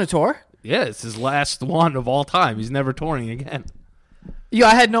 He's doing a tour? Yeah, it's his last one of all time. He's never touring again. Yo,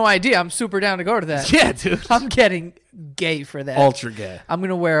 I had no idea. I'm super down to go to that. Yeah, dude. I'm getting gay for that. Ultra gay. I'm going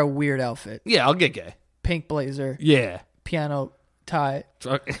to wear a weird outfit. Yeah, I'll get gay. Pink blazer. Yeah. Piano tie.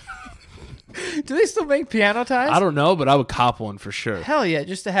 Okay. Do they still make piano ties? I don't know, but I would cop one for sure. Hell yeah,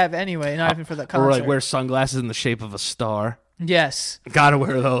 just to have anyway, not even for the concert. Or like wear sunglasses in the shape of a star. Yes. Gotta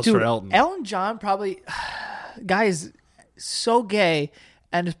wear those Dude, for Elton. Elton John probably, guy is so gay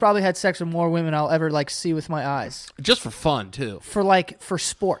and has probably had sex with more women I'll ever like see with my eyes. Just for fun too. For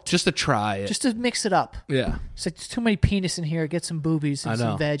sport. Just to try it. Just to mix it up. Yeah. It's like there's too many penis in here. Get some boobies and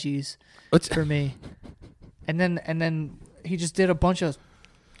some veggies for me. And then he just did a bunch of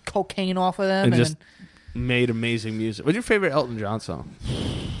cocaine off of them and just made amazing music. What's your favorite Elton John song?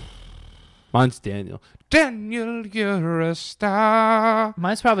 Mine's Daniel. Daniel, you're a star.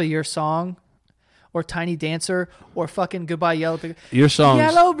 Mine's probably Your Song or Tiny Dancer or fucking Goodbye Yellow Brick. Your song.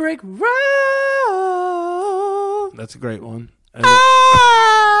 Yellow Brick Road. That's a great one. This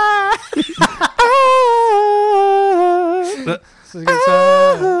is a good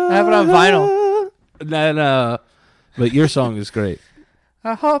song. I have it on vinyl. Then, but your song is great.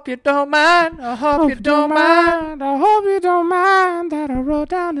 I hope you don't mind. I hope you don't mind. I hope you don't mind that I wrote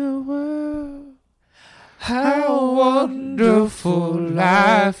down the world. How wonderful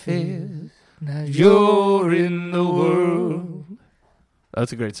life is. Now you're in the world.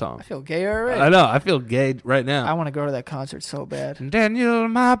 That's a great song. I feel gay already. I know. I feel gay right now. I want to go to that concert so bad. Daniel,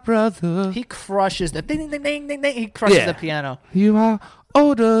 my brother. He crushes the ding, ding, ding, ding, ding. He crushes the piano. You are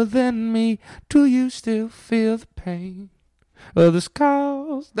older than me. Do you still feel the pain? The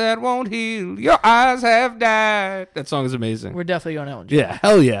scars that won't heal. Your eyes have died. That song is amazing. We're definitely going Elton John. Yeah,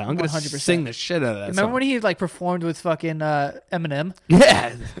 hell yeah. I'm going to 100%. sing the shit out of that Remember song. when he like performed with fucking Eminem?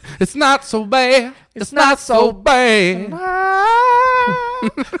 Yeah. It's not so bad. It's not so bad.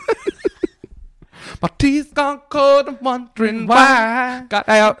 My teeth gone cold. I'm wondering why. Got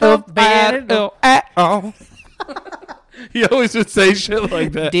out of bed at all. He always would say shit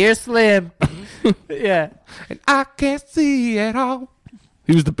like that. Dear Slim. Yeah. And I can't see at all.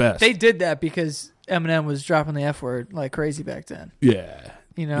 He was the best. They did that because Eminem was dropping the F word like crazy back then. Yeah.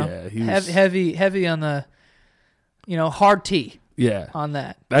 You know? Yeah, he was... heavy on the, hard T. Yeah. On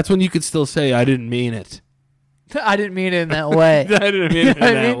that. That's when you could still say, I didn't mean it. I didn't mean it in that way. I didn't mean it in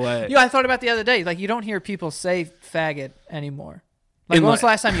that way. I thought about the other day. Like, you don't hear people say faggot anymore. Like, when was the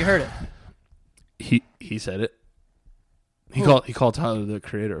last time you heard it? He said it. He called Tyler the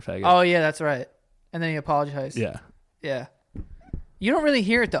creator of faggot. Oh, yeah, that's right. And then he apologized. Yeah. Yeah. You don't really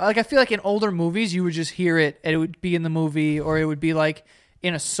hear it, though. Like, I feel like in older movies, you would just hear it, and it would be in the movie, or it would be, like,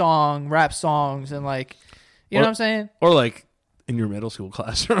 in a song, rap songs, and, like, you know what I'm saying? Or, like, in your middle school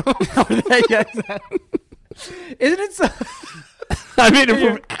classroom. Yeah, exactly. Isn't it so... I mean,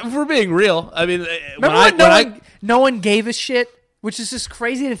 if we're being real, I mean... no one gave a shit, which is just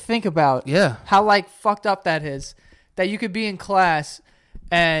crazy to think about. Yeah. How, like, fucked up that is. That you could be in class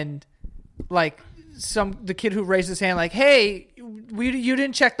and, like... the kid who raised his hand, like, hey, you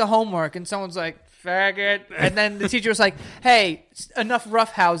didn't check the homework, and someone's like, faggot, and then the teacher was like, hey, enough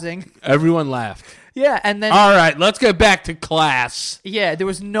roughhousing. Everyone laughed. Yeah, and then all right, let's get back to class. Yeah, there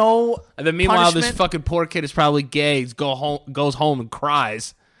was no. And then meanwhile, punishment. This fucking poor kid is probably gay. He goes home and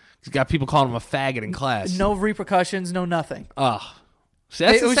cries. He's got people calling him a faggot in class. No repercussions, no nothing. Ugh. So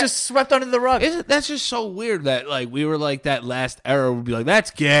It was just swept under the rug. That's just so weird that like we were like that last era would be like,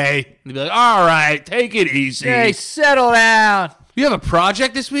 that's gay. And they'd be like, all right, take it easy. Hey, settle down. You have a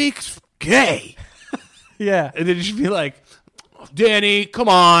project this week? It's gay. Yeah. And then you should be like, Danny, come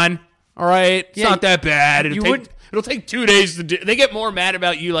on. All right. It's not that bad. It'll take 2 days to do. They get more mad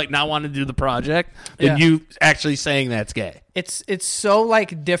about you like not wanting to do the project than you actually saying that's gay. It's so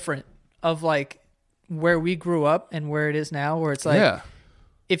like different of like where we grew up and where it is now, where it's like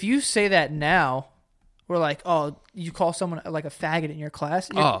if you say that now, we're like, oh, you call someone like a faggot in your class.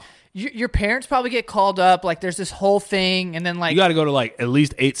 Your parents probably get called up. Like there's this whole thing, and then like you got to go to like at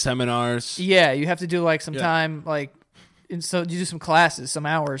least 8 seminars. Yeah, you have to do like some time, like, and so you do some classes, some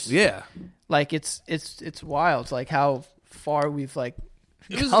hours. Yeah, like it's wild. It's like how far we've like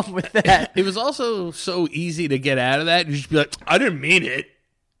come with that. It was also so easy to get out of that. You just be like, I didn't mean it.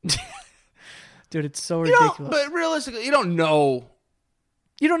 Dude, it's so ridiculous. But realistically, you don't know.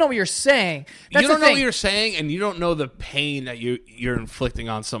 You don't know what you're saying. That's you don't know what you're saying, and you don't know the pain that you're inflicting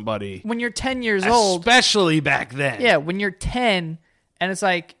on somebody. When you're 10 years old. Especially back then. Yeah, when you're 10, and it's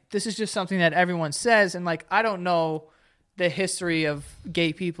like, this is just something that everyone says, and like, I don't know the history of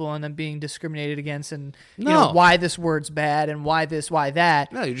gay people and them being discriminated against, and you know, why this word's bad, and why this, why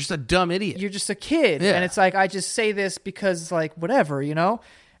that. No, you're just a dumb idiot. You're just a kid. And it's like, I just say this because, like, whatever, you know?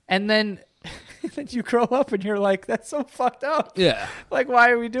 And then you grow up and you're like, that's so fucked up. Yeah. Like,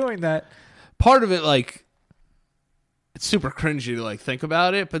 why are we doing that? Part of it, like, it's super cringy to, like, think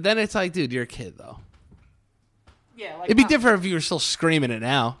about it. But then it's like, dude, you're a kid, though. Yeah. Like, it'd be different if you were still screaming it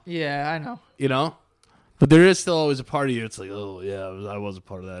now. Yeah, I know. You know? But there is still always a part of you. It's like, oh, yeah, I was a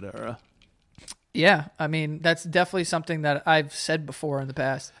part of that era. Yeah. I mean, that's definitely something that I've said before in the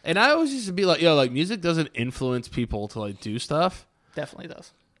past. And I always used to be like, yo, like, music doesn't influence people to, like, do stuff. Definitely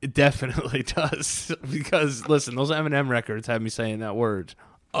does. It definitely does. Because, listen, those Eminem records have me saying that word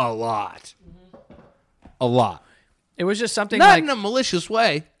a lot. A lot. It was just something not like... in a malicious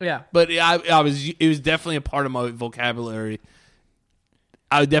way. Yeah. But it was definitely a part of my vocabulary.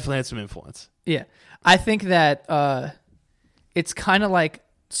 I definitely had some influence. Yeah. I think that it's kind of like...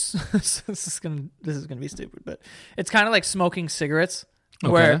 this is gonna be stupid, but it's kind of like smoking cigarettes.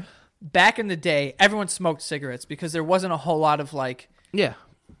 Okay. Where back in the day, everyone smoked cigarettes because there wasn't a whole lot of like... Yeah.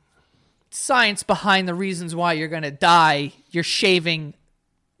 Science behind the reasons why you're going to die. You're shaving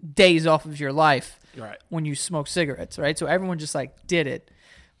days off of your life when you smoke cigarettes, right? So everyone just like did it.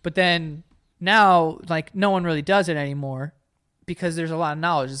 But then now, like, no one really does it anymore because there's a lot of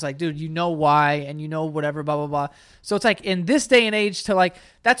knowledge. It's like, dude, you know why, and you know whatever, blah, blah, blah. So it's like in this day and age to like,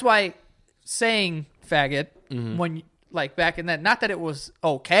 that's why saying faggot when like back in that, not that it was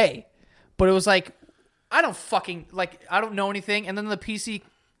okay, but it was like, I don't know anything. And then the PC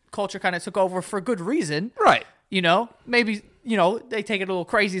culture kind of took over for good reason. Right. You know, maybe, you know, they take it a little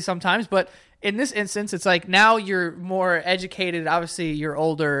crazy sometimes, but in this instance, it's like now you're more educated. Obviously, you're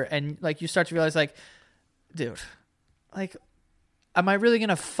older, and like you start to realize, like, dude, like, am I really going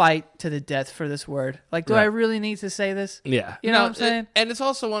to fight to the death for this word? Like, do I really need to say this? Yeah. You know what I'm saying? And it's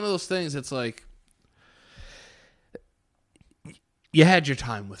also one of those things, it's like, you had your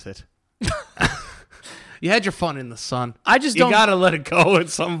time with it. You had your fun in the sun. You gotta let it go at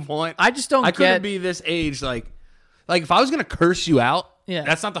some point. I just don't. I couldn't be this age. Like if I was gonna curse you out,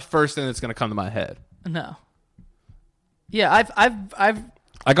 that's not the first thing that's gonna come to my head. No. Yeah, I've.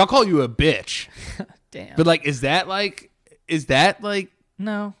 Like I'll call you a bitch. Damn. But like, is that like?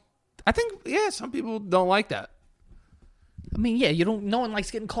 No. I think some people don't like that. I mean, no one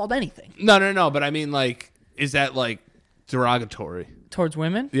likes getting called anything. No. But I mean, like, is that like derogatory towards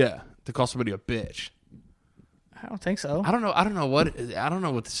women? Yeah, to call somebody a bitch. I don't think so. I don't know what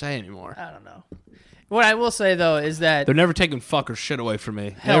to say anymore. I don't know. What I will say though is that they're never taking fuck or shit away from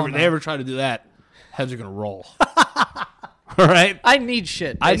me. They ever try to do that, heads are gonna roll. All right. I need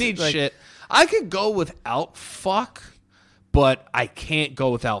shit. I need shit. I could go without fuck, but I can't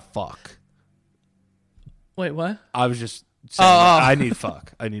go without fuck. Wait, what? I was just saying I need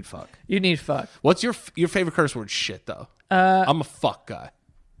fuck. I need fuck. You need fuck. What's your favorite curse word? Shit though. I'm a fuck guy.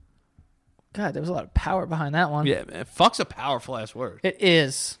 God, there was a lot of power behind that one. Yeah, man. Fuck's a powerful ass word. It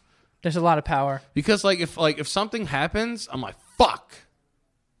is. There's a lot of power. Because if something happens, I'm like, fuck.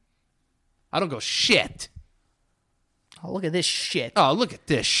 I don't go shit. Oh, look at this shit. Oh, look at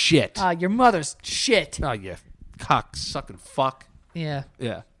this shit. Your mother's shit. Oh, you cock sucking fuck. Yeah.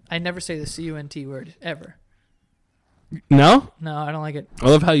 Yeah. I never say the CUNT word ever. No? No, I don't like it. I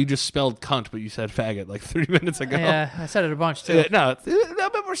love how you just spelled cunt, but you said faggot like 30 minutes ago. Yeah, I said it a bunch too. No,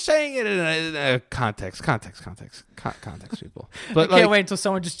 but we're saying it in a context, people. But I can't wait until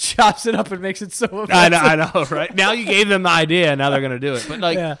someone just chops it up and makes it so offensive. I know, right? Now you gave them the idea, and now they're gonna do it.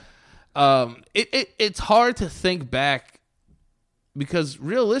 But it's hard to think back because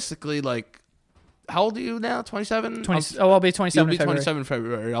realistically, like, how old are you now? 27? I'll be 27 You'll be in February. 27 in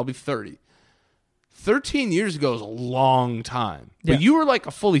February. I'll be 30. 13 years ago is a long time. Yeah. But you were like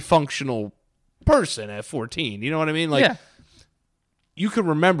a fully functional person at 14. You know what I mean? Like, you could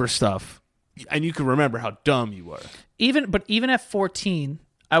remember stuff, and you could remember how dumb you were. Even at 14,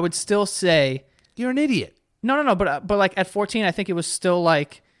 I would still say you're an idiot. No. But like at 14, I think it was still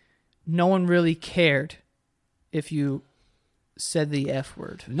like no one really cared if you said the F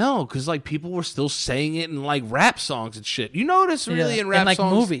word. No, because like people were still saying it in like rap songs and shit. You notice really in rap and, like,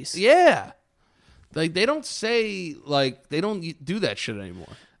 songs, movies. Yeah, like they don't say like they don't do that shit anymore.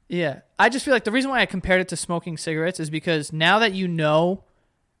 Yeah, I just feel like the reason why I compared it to smoking cigarettes is because now that you know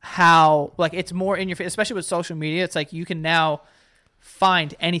how like it's more in your face, especially with social media, it's like you can now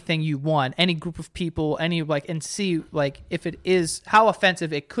find anything you want, any group of people, any like, and see like if it is how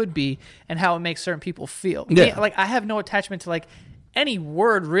offensive it could be and how it makes certain people feel. Yeah. Like I have no attachment to like any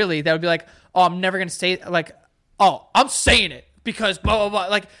word really that would be like, oh, I'm never gonna say it. Like, oh, I'm saying it because blah blah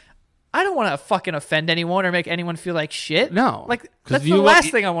blah. Like, I don't want to fucking offend anyone or make anyone feel like shit. No, like that's the last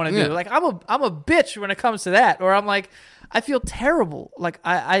thing I want to do. Like I'm a bitch when it comes to that, or I'm like I feel terrible. Like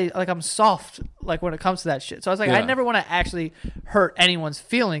I'm soft like when it comes to that shit. So I was like I never want to actually hurt anyone's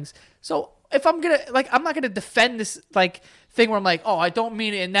feelings. So if I'm gonna like I'm not gonna defend this like thing where I'm like, oh, I don't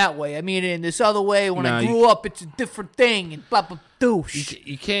mean it in that way. I mean it in this other way. When I grew up, it's a different thing and blah blah douche.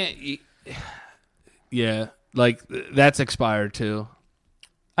 You can't. Yeah, like that's expired too.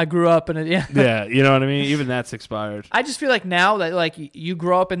 I grew up in it, Yeah, you know what I mean? Even that's expired. I just feel like now that like you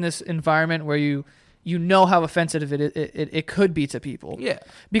grow up in this environment where you know how offensive it could be to people. Yeah.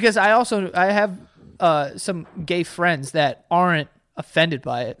 Because I have some gay friends that aren't offended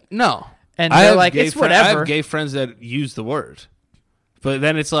by it. No. And they're like, it's whatever. I have gay friends that use the word. But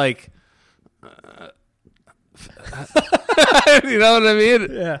then it's like... you know what I mean?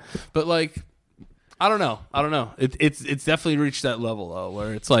 Yeah. But like... I don't know. It's definitely reached that level though,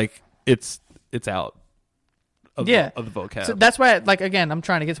 where it's like it's out of the vocab. So that's why, like, again, I'm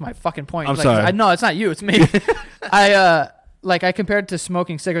trying to get to my fucking point. I'm like, sorry. No, it's not you. It's me. I compared it to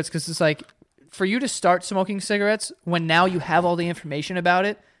smoking cigarettes because it's like for you to start smoking cigarettes when now you have all the information about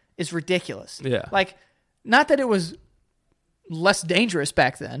it is ridiculous. Yeah. Like, not that it was less dangerous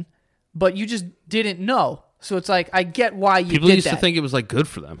back then, but you just didn't know. So it's like I get why you people did used that. to think it was like good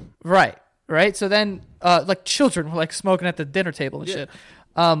for them. Right. So then, like children were like smoking at the dinner table and shit.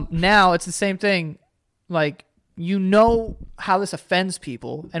 Now it's the same thing. Like, you know how this offends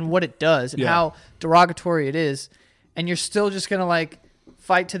people and what it does and how derogatory it is. And you're still just going to like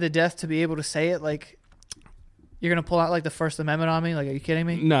fight to the death to be able to say it. Like, you're going to pull out like the First Amendment on me. Like, are you kidding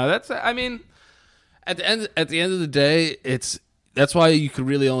me? No, I mean, at the end of the day, that's why you could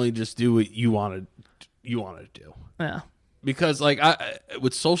really only just do what you want to do. Yeah. Because like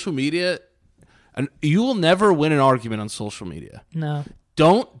with social media, and you will never win an argument on social media. No.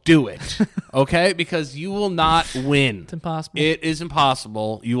 Don't do it, okay? Because you will not win. It's impossible. It is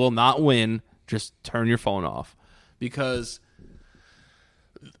impossible. You will not win. Just turn your phone off. Because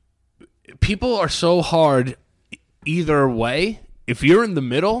people are so hard either way. If you're in the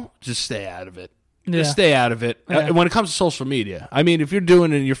middle, just stay out of it. Just stay out of it. Yeah. When it comes to social media. I mean, if you're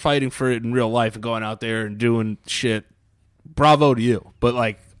doing it and you're fighting for it in real life and going out there and doing shit, bravo to you. But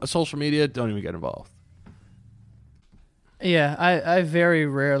like social media, don't even get involved. Yeah, I very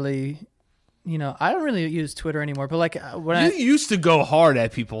rarely, I don't really use Twitter anymore. But like when you used to go hard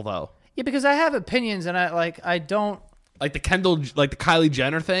at people though. Yeah, because I have opinions and I don't like the Kylie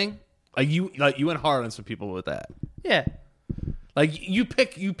Jenner thing. You went hard on some people with that. Yeah. Like you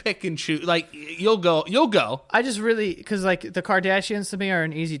pick and choose. Like you'll go. I just really because like the Kardashians to me are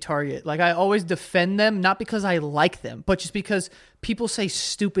an easy target. Like I always defend them not because I like them, but just because people say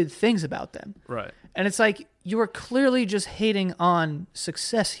stupid things about them. Right. And it's like you are clearly just hating on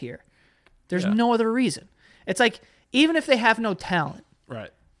success here. There's no other reason. It's like even if they have no talent, right?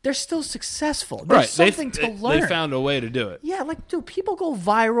 They're still successful. There's something to learn. They found a way to do it. Yeah, like, dude, people go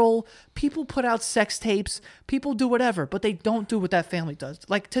viral. People put out sex tapes. People do whatever, but they don't do what that family does.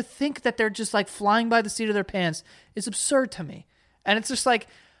 Like, to think that they're just, like, flying by the seat of their pants is absurd to me. And it's just like,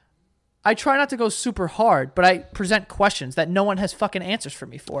 I try not to go super hard, but I present questions that no one has fucking answers for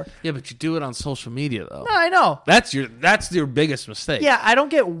me for. Yeah, but you do it on social media, though. No, I know. That's your biggest mistake. Yeah, I don't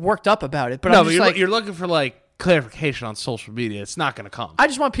get worked up about it, but no, I'm just but you're looking for, like, clarification on social media. It's not going to come. I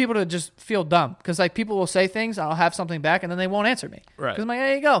just want people to just feel dumb because like people will say things, I'll have something back, and then they won't answer me. Right. Because I'm like,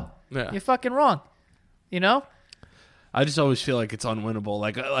 there you go. Yeah. You're fucking wrong. You know? I just always feel like it's unwinnable.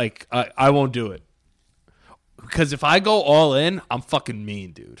 Like I won't do it. Because if I go all in, I'm fucking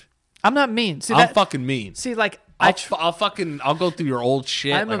mean, dude. I'm not mean. See, I'm fucking mean. See, like I'll go through your old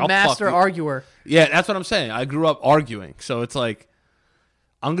shit. I'm like, a master arguer. Yeah, that's what I'm saying. I grew up arguing, so it's like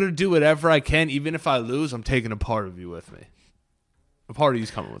I'm gonna do whatever I can, even if I lose. I'm taking a part of you with me. A part of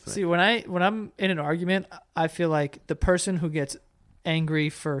you's coming with me. See, when I'm in an argument, I feel like the person who gets angry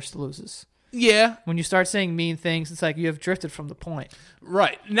first loses. Yeah. When you start saying mean things, it's like you have drifted from the point.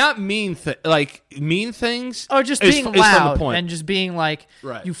 Right. Not mean mean things. Or just being loud and just being like,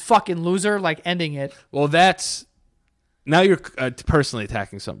 right. You fucking loser, like ending it. Well, that's... Now you're personally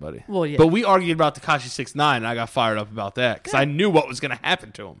attacking somebody. Well, yeah. But we argued about Tekashi 6ix9ine, and I got fired up about that because I knew what was going to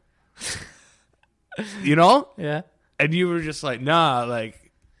happen to him. You know? Yeah. And you were just like, nah, like...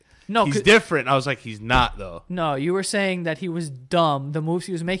 No, he's different. I was like, he's not, though. No, you were saying that he was dumb. The moves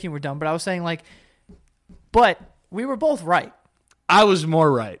he was making were dumb. But I was saying, like, but we were both right. I was more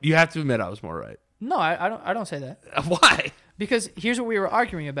right. You have to admit I was more right. No, I don't say that. Why? Because here's what we were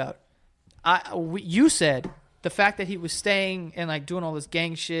arguing about. You said the fact that he was staying and, like, doing all this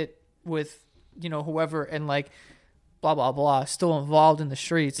gang shit with, you know, whoever and, like, blah, blah, blah, still involved in the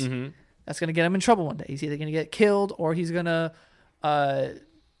streets, that's going to get him in trouble one day. He's either going to get killed or he's going to...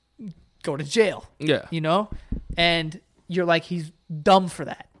 go to jail. Yeah. You know? And you're like, he's dumb for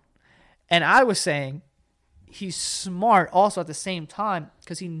that. And I was saying he's smart also at the same time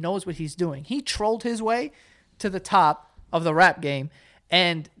because he knows what he's doing. He trolled his way to the top of the rap game.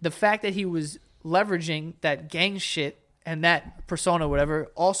 And the fact that he was leveraging that gang shit and that persona,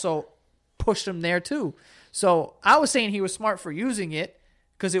 whatever, also pushed him there too. So I was saying he was smart for using it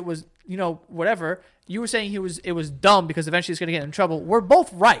because it was, you know, whatever. You were saying it was dumb because eventually he's going to get in trouble. We're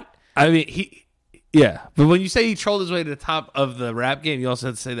both right. I mean, yeah. But when you say he trolled his way to the top of the rap game, you also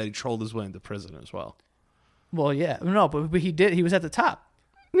have to say that he trolled his way into prison as well. Well, yeah. No, but he did. He was at the top.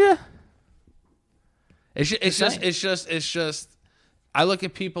 Yeah. It's just, I look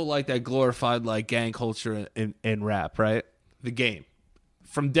at people like that glorified like gang culture in rap, right? The game.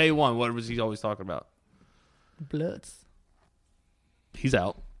 From day one, what was he always talking about? Bloods. He's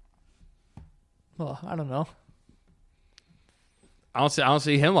out. Well, I don't know. I don't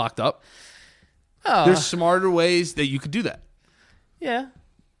see him locked up. Oh. There's smarter ways that you could do that. Yeah.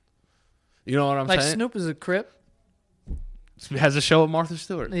 You know what I'm saying? Like Snoop is a Crip. Has a show with Martha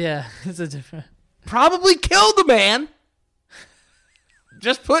Stewart. Yeah, it's a different. Probably killed the man.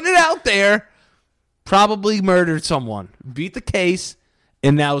 Just putting it out there. Probably murdered someone. Beat the case,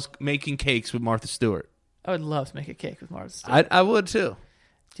 and now is making cakes with Martha Stewart. I would love to make a cake with Martha Stewart. I would too.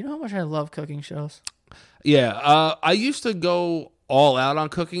 Do you know how much I love cooking shows? Yeah, I used to go all out on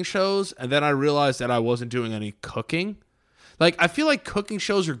cooking shows, and then I realized that I wasn't doing any cooking. Like, I feel like cooking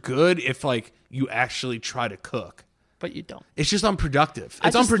shows are good if, like, you actually try to cook. But you don't. It's just unproductive.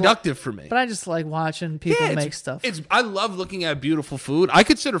 It's unproductive for me. But I just like watching people make stuff. I love looking at beautiful food. I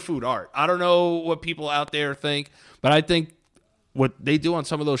consider food art. I don't know what people out there think, but I think what they do on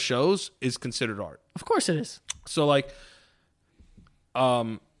some of those shows is considered art. Of course it is. So, like,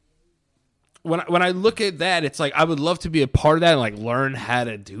 when I look at that, it's like I would love to be a part of that and like learn how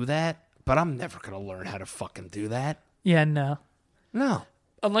to do that, but I'm never gonna learn how to fucking do that. Yeah, no.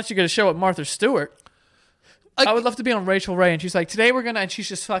 Unless you're gonna show up Martha Stewart. Like, I would love to be on Rachel Ray, and she's like, today we're gonna, and she's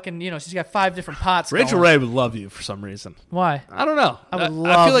just fucking, you know, she's got 5 different pots. Rachel Ray would love you for some reason. Why? I don't know. I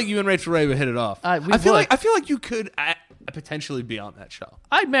feel like you and Rachel Ray would hit it off. I feel like you could potentially be on that show.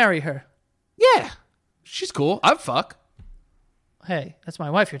 I'd marry her. Yeah, she's cool. I'd fuck. Hey, that's my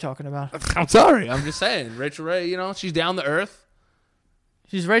wife you're talking about. I'm sorry. I'm just saying. Rachel Ray, you know, she's down to earth.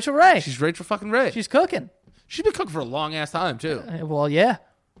 She's Rachel Ray. She's Rachel fucking Ray. She's cooking. She's been cooking for a long ass time, too. Well, yeah.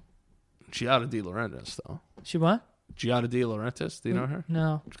 Giada De Laurentiis, though. She what? Giada De Laurentiis. Do you know her?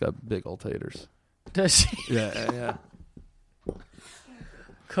 No. She's got big old taters. Does she? Yeah.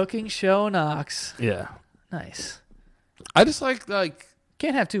 Cooking show Knox. Yeah. Nice. I just like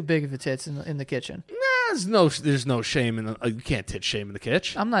can't have too big of a tits in the kitchen. Nah, there's no shame in the you can't tit shame in the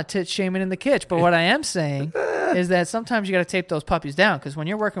kitchen. I'm not tit shaming in the kitchen, but what I am saying is that sometimes you got to tape those puppies down because when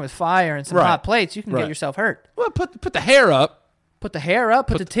you're working with fire and some hot plates, you can get yourself hurt. Well, put the hair up. Put the hair up.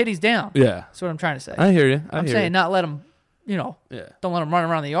 Put the titties down. Yeah, that's what I'm trying to say. I hear you. I'm saying not let them. You know. Yeah. Don't let them run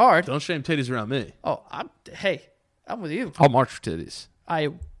around the yard. Don't shame titties around me. Oh, I'm with you. I'll march for titties.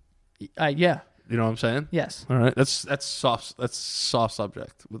 Yeah. You know what I'm saying? Yes. All right. That's soft. That's soft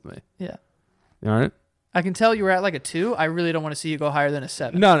subject with me. Yeah. All right. I can tell you were at like a 2. I really don't want to see you go higher than a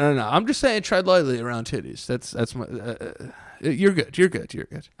 7. No. I'm just saying tread lightly around titties. That's my. You're good. You're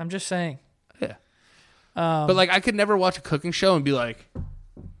good. I'm just saying. Yeah. But like, I could never watch a cooking show and be like,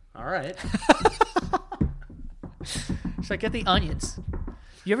 all right. It's like, get the onions.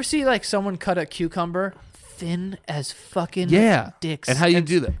 You ever see like someone cut a cucumber thin as fucking dicks? And how do you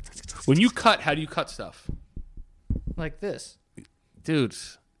do that? When you cut, how do you cut stuff? Like this. Dude.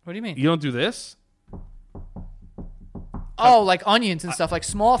 What do you mean? You don't do this? Oh, like onions and stuff, like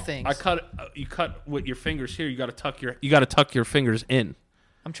small things. You cut with your fingers here. You got to tuck your fingers in.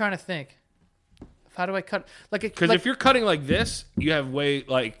 I'm trying to think. How do I cut? Because if you're cutting like this, you have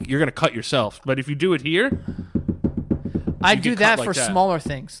you're gonna cut yourself. But if you do it here, I do that for smaller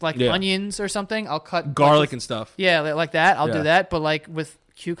things, like onions or something. I'll cut garlic and stuff. Yeah, like that. I'll do that. But like with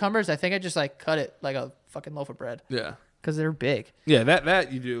cucumbers, I think I just like cut it like a fucking loaf of bread. Yeah, because they're big. Yeah,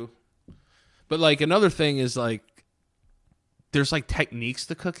 that you do. But like another thing is like, there's like techniques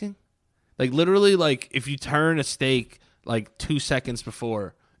to cooking. Like literally, like if you turn a steak like 2 seconds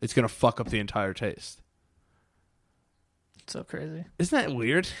before, it's gonna fuck up the entire taste. It's so crazy. Isn't that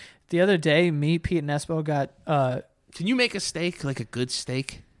weird? The other day, me, Pete, and Espo got. Can you make a steak, like a good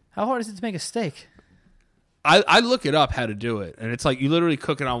steak? How hard is it to make a steak? I look it up how to do it, and it's like you literally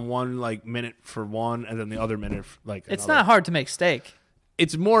cook it on one like minute for one, and then the other minute like. It's not hard to make steak.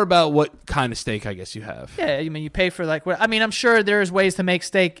 It's more about what kind of steak I guess you have. Yeah, I mean you pay for like. I mean I'm sure there's ways to make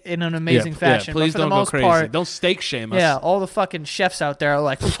steak in an amazing fashion. Yeah, please but for don't the most go crazy. Part, don't steak shame us. Yeah, all the fucking chefs out there are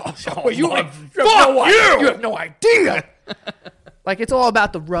like, you have no idea. Like it's all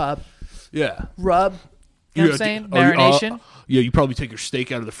about the rub. Yeah. Rub. You know what I'm saying? Marination. Yeah, you probably take your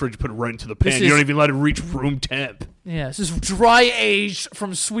steak out of the fridge, put it right into the pan. You don't even let it reach room temp. Yeah, this is dry aged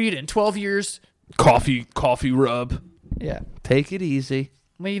from Sweden, 12 years. Coffee rub. Yeah. Take it easy.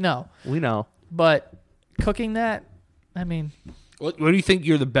 We know. But cooking that, I mean. What do you think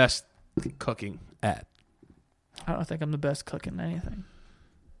you're the best cooking at? I don't think I'm the best cooking anything.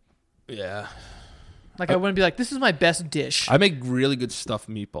 Yeah. Like I wouldn't be like, this is my best dish. I make really good stuffed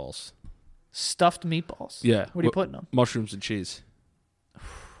meatballs. Stuffed meatballs? Yeah. What are you putting them? Mushrooms and cheese.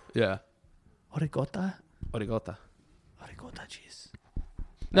 Yeah. Origota cheese.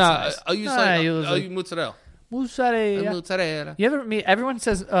 Nah, I'll use mozzarella. Mozzarella. You ever meet? Everyone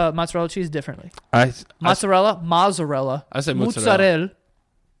says mozzarella cheese differently. Mozzarella. I say mozzarella.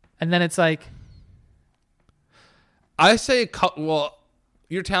 And then it's like. I say well,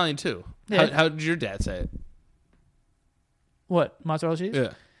 you're Italian too. Yeah. How did your dad say it? What, mozzarella cheese?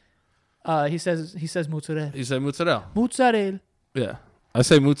 Yeah. He says mozzarella. You say mozzarella. Mozzarella. Yeah. I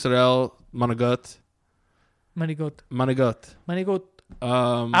say mozzarella, manigot. Manigot.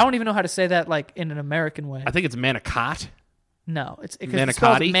 I don't even know how to say that like in an American way. I think it's manicotti. No, it's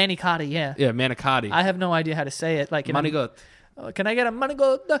manicotti. Manicotti, yeah. Yeah, manicotti. I have no idea how to say it. Like manigot. Can I get a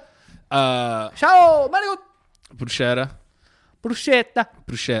manigot? Ciao, manigot. Bruschetta.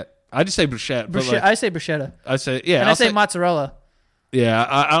 I just say bruschetta. But like, I say bruschetta. I say And I say mozzarella. Yeah,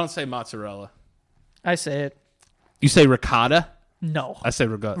 I don't say mozzarella. I say it. You say ricotta? No. I say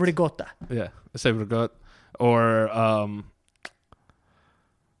ricotta. Ricotta. Yeah, I say ricotta. Or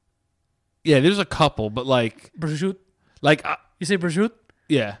yeah, there's a couple, but like prosciutto. Like you say prosciutto?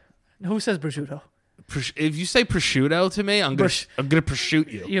 Yeah. Who says prosciutto? If you say prosciutto to me, I'm gonna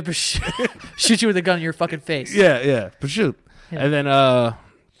prosciutto you. You shoot you with a gun in your fucking face. Yeah, prosciutto. Yeah. And then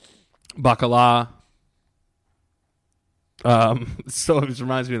bacala. So it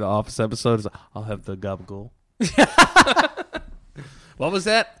reminds me of the Office episode. I'll have the gabagool. What was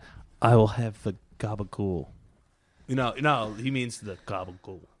that? I will have the gabagool. No, he means the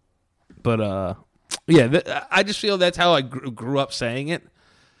gabagool. But yeah, I just feel that's how I grew up saying it.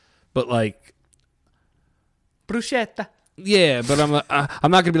 But like, bruschetta. Yeah, but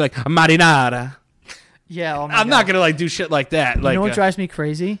I'm not gonna be like marinara. Yeah, I'm not gonna like do shit like that. You like, know what drives me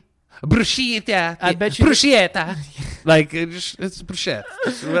crazy? Bruschetta. I bet you. Bruschetta. Like it's bruschetta.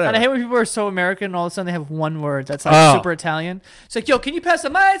 Whatever. And I hate when people are so American and all of a sudden they have one word that's like super Italian. It's like, yo, can you pass the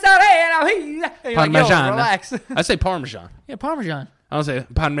mozzarella? Parmesan. Like, relax. I say Parmesan. Yeah, Parmesan. I don't say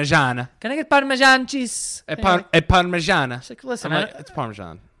Parmesan. Can I get Parmesan cheese? A Parmesan. It's like, listen, it's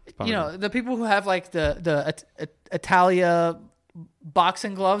Parmesan. You know, the people who have like the Italia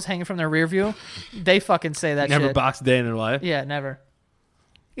boxing gloves hanging from their rear view, they fucking say that never shit. boxed a day in their life? Yeah, never.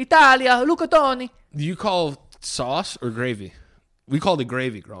 Italia, Luca Toni. Do you call sauce or gravy? We called it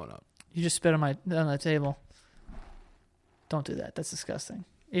gravy growing up. You just spit on the table. Don't do that. That's disgusting.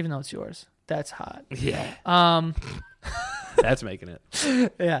 Even though it's yours. That's hot. Yeah. That's making it.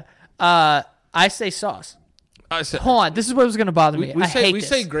 Yeah. I say sauce. I said, Hold on, this is what was gonna bother me. we I hate we this.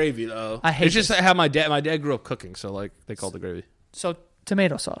 say gravy though. I hate It's just this. how my dad grew up cooking, so like they called it gravy. So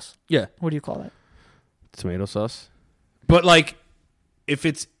tomato sauce. Yeah, What do you call that? tomato sauce. But like, if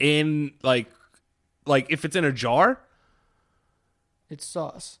it's in like if it's in a jar, It's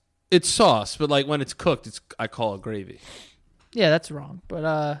sauce. it's sauce. But like when it's cooked, I call it gravy. Yeah, that's wrong.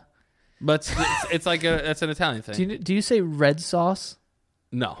 But But it's like that's an Italian thing. do you say red sauce?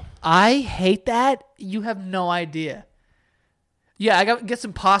 No. I hate that. You have no idea. Yeah, I got get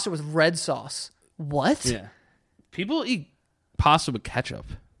some pasta with red sauce. What? Yeah. People eat pasta with ketchup.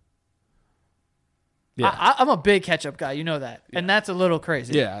 Yeah. I'm a big ketchup guy. You know that, and that's a little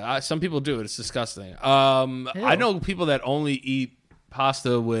crazy. Yeah, some people do it. It's disgusting. I know people that only eat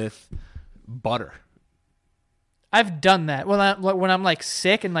pasta with butter. I've done that when I'm like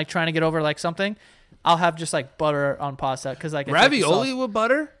sick and like trying to get over like something. I'll have just like butter on pasta because like it's Ravioli like with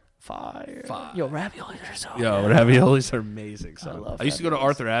butter? fire. Yo, raviolis are so. Yo, raviolis are amazing. Son. I used to go to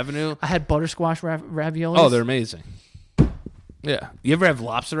Arthur Avenue. I had buttersquash raviolis. Oh, they're amazing. Yeah. You ever have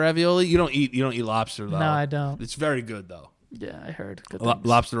lobster ravioli? You don't eat lobster though. No, I don't. It's very good though. Yeah, I heard. Good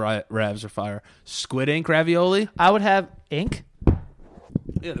Lobster ravs are fire. Squid ink ravioli? I would have ink.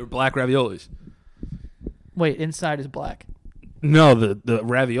 Yeah, they're black raviolis. Wait, inside is black. No, the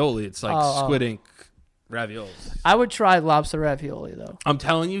ravioli, it's like Oh. squid ink raviolis. I would try lobster ravioli though. I'm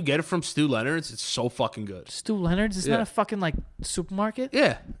telling you, get it from Stu Leonard's. It's so fucking good. Stu Leonard's is Yeah. not a fucking like supermarket.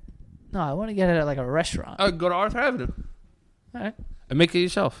 Yeah. No, I want to get it at like a restaurant. Go to Arthur Avenue All right. and make it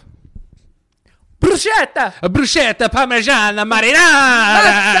yourself. Bruschetta. A bruschetta parmigiana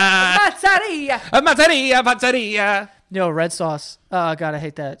marinara. Mazzaria. A mazzaria. Yo, red sauce. Oh god, I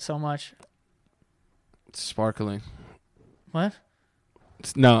hate that so much. It's sparkling. What?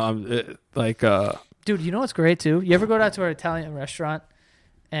 No, I'm Dude, you know what's great too? You ever go out to an Italian restaurant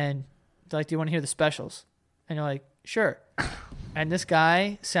and they're like, do you want to hear the specials? And you're like, sure. And this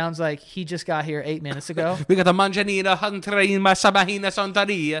guy sounds like he just got here 8 minutes ago. we got a mangianina, huntrina, sabahina,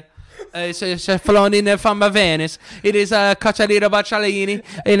 santaria. Cefalonina from Venice. It is a cacciarina baccialini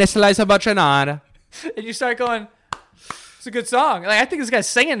and a slice of baccianara. And you start going, it's a good song. Like I think this guy's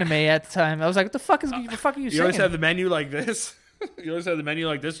singing to me at the time. I was like, what the fuck are you singing? You always have the menu like this. You always have the menu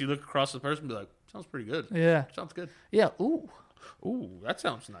like this. You look across the person and be like, sounds pretty good. Yeah. Sounds good. Yeah. Ooh. Ooh, that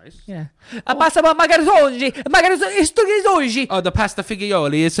sounds nice. Yeah. Pasta magarzongi. Magarzongi. Oh, the pasta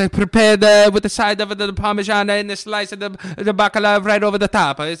figlioli is prepared with the side of the parmigiana and a slice of the bacala right over the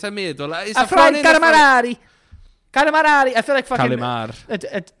top. It's a middle. It's I fried calamarari. Calamari. I feel like fucking Calamar.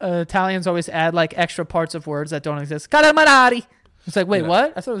 Italians always add like extra parts of words that don't exist. Calamari. It's like, wait, Yeah.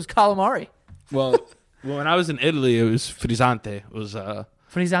 what? I thought it was calamari. Well, when I was in Italy, it was frizzante. It was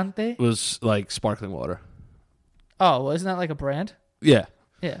Frizzante? like sparkling water. Oh, well, isn't that like a brand? Yeah,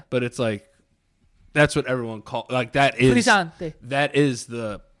 Yeah. but it's like that's what everyone call like that is Frizzante. that is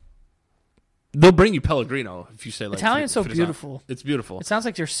the. They'll bring you Pellegrino if you say like Italian's so frizzante. beautiful. It's beautiful. It sounds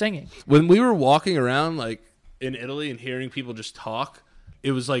like you're singing. When we were walking around like in Italy and hearing people just talk,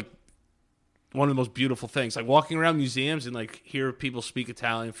 it was like one of the most beautiful things. Like walking around museums and like hear people speak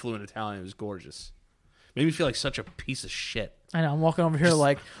Italian, fluent Italian, was gorgeous. Made me feel like such a piece of shit. I know. I'm walking over here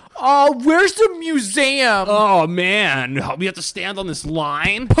like, oh, where's the museum? Oh man, we have to stand on this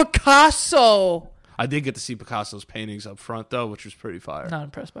line. Picasso. I did get to see Picasso's paintings up front though, which was pretty fire. Not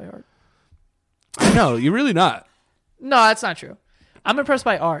impressed by art. No, you're really not. No, that's not true. I'm impressed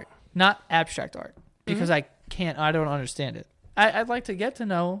by art, not abstract art, because I don't understand it. I'd like to get to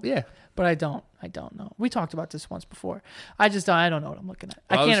know, Yeah. but I don't know. We talked about this once before. I don't know what I'm looking at.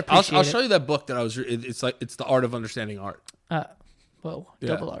 I can't appreciate I'll it. show you that book that I was. It's like it's the art of understanding art. Whoa, Yeah.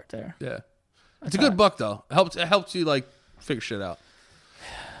 double art there. Yeah, it's a good book though. It helps you like figure shit out.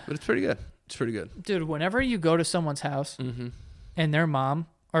 But it's pretty good. It's pretty good. Dude, whenever you go to someone's house and their mom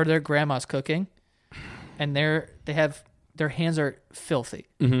or their grandma's cooking, and their hands are filthy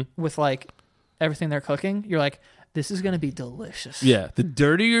with like everything they're cooking, you're like, this is gonna be delicious. Yeah, the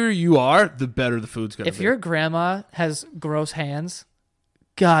dirtier you are, the better the food's gonna be. If your grandma has gross hands,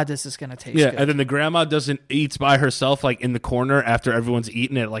 God, this is gonna taste yeah, good. and then the grandma eats by herself like in the corner after everyone's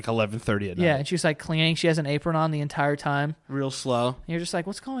eaten at like 11:30 at night. Yeah, and she's like cleaning. She has an apron on the entire time. Real slow. And you're just like,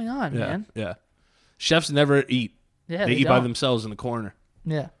 what's going on, Yeah, man? yeah. Chefs never eat. Yeah, they eat by don't. themselves in the corner.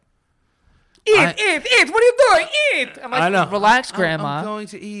 Yeah. Eat. What are you doing? Eat. I'm like, I know. relax, grandma. I'm going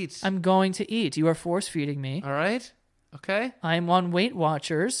to eat. I'm going to eat. You are force feeding me. All right. Okay. I'm on Weight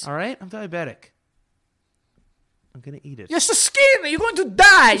Watchers. All right. I'm diabetic. I'm gonna eat it. You're so skinny. You're going to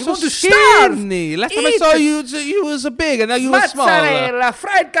die. You're so going to starve. skinny. Last time I Eat saw it. you was a big, and now you was small. Mozzarella,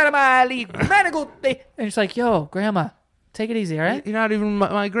 fried calamari, manigotti. And it's like, yo, grandma, take it easy, all right? You're not even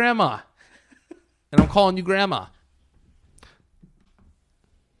my grandma. and I'm calling you grandma.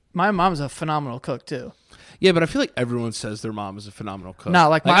 My mom's a phenomenal cook too. Yeah, but I feel like everyone says their mom is a phenomenal cook. No,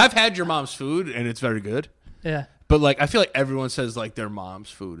 like I've had your mom's food, and it's very good. Yeah. But like, I feel like everyone says like their mom's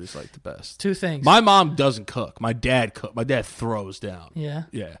food is like the best. Two things. My mom doesn't cook. My dad cook. My dad throws down. Yeah.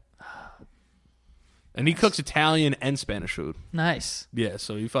 Yeah. And he cooks Italian and Spanish food. Nice. Yeah,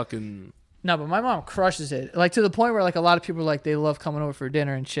 so he fucking... No, but my mom crushes it. Like, to the point where, like, a lot of people, like, they love coming over for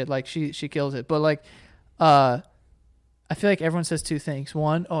dinner and shit. Like, she kills it. But, like, I feel like everyone says two things.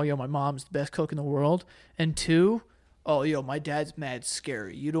 One, oh, yo, my mom's the best cook in the world. And two, oh, yo, my dad's mad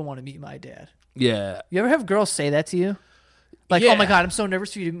scary. You don't want to meet my dad. Yeah. You ever have girls say that to you? Like, Yeah. oh, my God, I'm so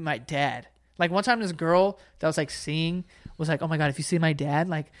nervous for you to meet my dad. Like, one time this girl that I was, like, seeing was like, oh, my God, if you see my dad,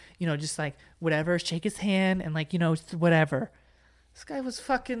 like, you know, just, like, whatever, shake his hand and, like, you know, whatever. This guy was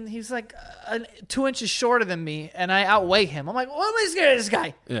fucking, he was, like, 2 inches shorter than me, and I outweigh him. I'm like, what am I scared of this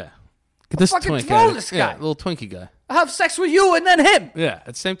guy? Yeah. Get this fucking twink throw out of- this Yeah, guy. little Twinkie guy. I'll have sex with you and then him. Yeah,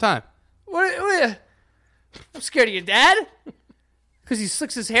 at the same time. What I'm scared of your dad? Because he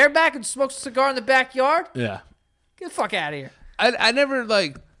slicks his hair back and smokes a cigar in the backyard? Yeah. Get the fuck out of here. I never,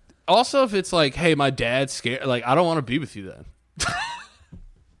 like... Also, if it's like, hey, my dad's scared... Like, I don't want to be with you then.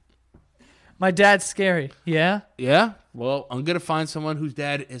 My dad's scary. Yeah? Yeah? Well, I'm going to find someone whose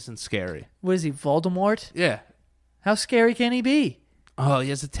dad isn't scary. What is he, Voldemort? Yeah. How scary can he be? Oh, he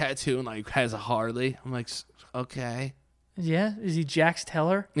has a tattoo and, like, has a Harley. I'm like, okay. Yeah? Is he Jax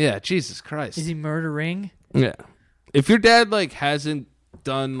Teller? Yeah, Jesus Christ. Is he murdering? Yeah. If your dad, like, hasn't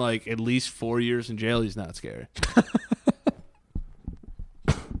done, like, at least 4 years in jail, he's not scary.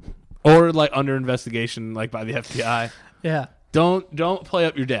 Or, like, under investigation, like, by the FBI. Yeah. Don't play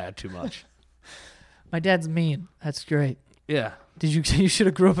up your dad too much. My dad's mean. That's great. Yeah. You should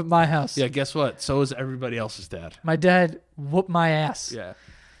have grew up at my house. Yeah, guess what? So is everybody else's dad. My dad whooped my ass. Yeah.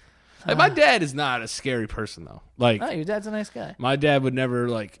 Like, my dad is not a scary person, though. Like, Oh, your dad's a nice guy. my dad would never,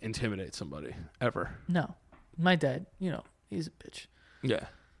 like, intimidate somebody. Ever. No. My dad, you know, he's a bitch. Yeah.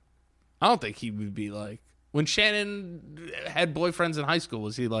 I don't think he would be, like... When Shannon had boyfriends in high school,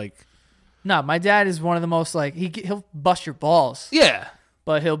 was he, like... No, my dad is one of the most, like, he'll bust your balls. Yeah.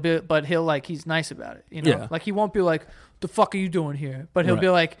 But he'll like, he's nice about it. You know? Yeah. Like, he won't be like, the fuck are you doing here? But he'll be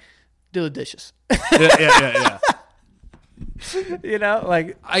Right. like, do the dishes. Yeah. You know?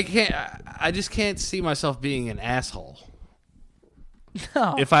 Like, I just can't see myself being an asshole.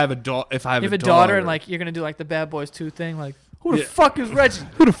 no. If I have a daughter. You have a daughter and, like, you're going to do, like, the Bad Boys 2 thing. Like, who the Yeah. fuck is Reggie?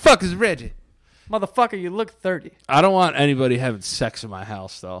 Who the fuck is Reggie? Motherfucker, you look 30. I don't want anybody having sex in my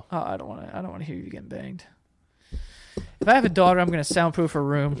house, though. Oh, I don't want to hear you getting banged. If I have a daughter, I'm going to soundproof her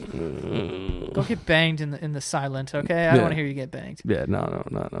room. Go get banged in the silent, okay? I don't Yeah. want to hear you get banged. Yeah,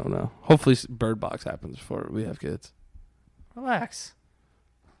 no. Hopefully Bird Box happens before we have kids. Relax.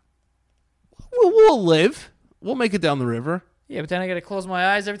 We'll live. We'll make it down the river. Yeah, but then I got to close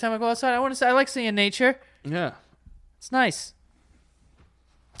my eyes every time I go outside. I like seeing nature. Yeah. It's nice.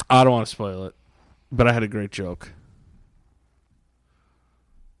 I don't want to spoil it, but I had a great joke.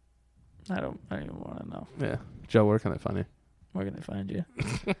 I don't even want to know. Yeah. Joe, where can I find you? Where can I find you?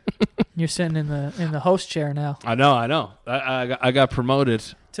 You're sitting in the host chair now. I know. I got promoted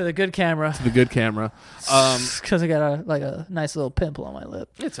To the good camera. to the good camera. Because I got a nice little pimple on my lip.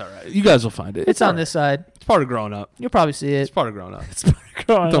 It's all right. You guys will find it. It's on all right. this side. It's part of growing up. You'll probably see It's it. part of growing up. It's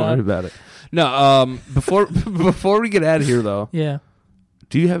growing Don't up. worry about it. No. Before we get out of here, though, Yeah.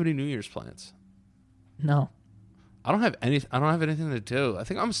 do you have any New Year's plans? No. I don't have anything to do. I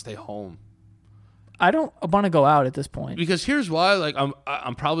think I'm gonna stay home I don't want to go out at this point. because here's why. Like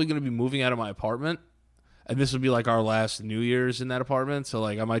I'm probably gonna be moving out of my apartment, and this will be like our last New Year's in that apartment. So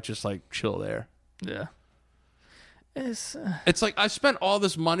like I might just like chill there. Yeah. It's It's like I spent all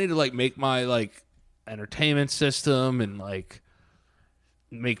this money to like make my like entertainment system and like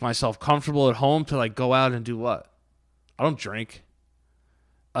make myself comfortable at home to like go out and do what? I don't drink.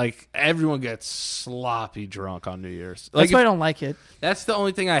 Like everyone gets sloppy drunk on New Year's. Like that's why I don't like it. that's the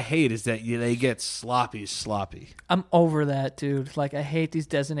only thing I hate is that they get sloppy. I'm over that, dude. Like, I hate these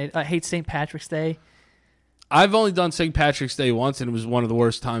designated. I hate St. Patrick's Day. I've only done St. Patrick's Day once, and it was one of the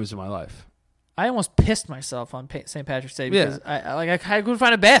worst times of my life. I almost pissed myself on St. Patrick's Day because I couldn't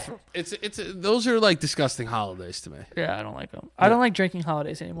find a bathroom. Those are like disgusting holidays to me. Yeah, I don't like them. I don't like drinking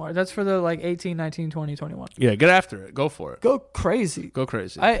holidays anymore. That's for the like 18, 19, 20, 21. Yeah, get after it. Go for it. Go crazy. Go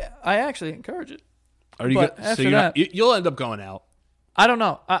crazy. I actually encourage it. Are you? but So after you're not, that- you'll end up going out. I don't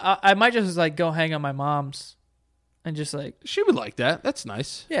know. I might just like go hang on my mom's and just like, She would like that. That's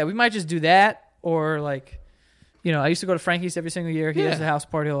nice. yeah, we might just do that or like, you know, I used to go to Frankie's every single year. He has a house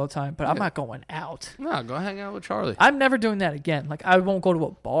party all the time, but I'm not going out. No, go hang out with Charlie. I'm never doing that again. Like, I won't go to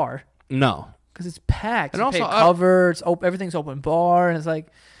a bar No. because it's packed. And you also, pay cover. It's everything's open bar, and it's like,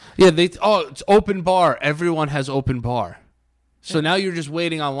 yeah, it's open bar. Everyone has open bar. So now you're just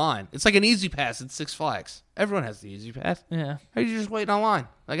waiting online. It's like an Easy Pass at Six Flags. Everyone has the Easy Pass. yeah, Hey, you're just waiting online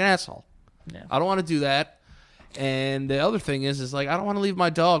like an asshole. yeah. I don't want to do that. And the other thing is like I don't want to leave my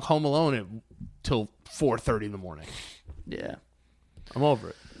dog home alone till 4:30 in the morning. Yeah. I'm over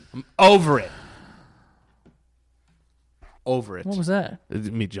it. Over it. What was that? It's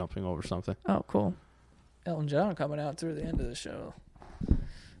me jumping over something. Oh, cool. Elton John coming out through the end of the show.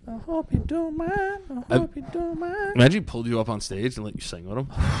 I hope you don't mind. I hope you don't mind. Imagine he pulled you up on stage and let you sing with him.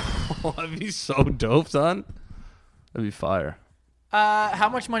 That'd be so dope, son. That'd be fire. How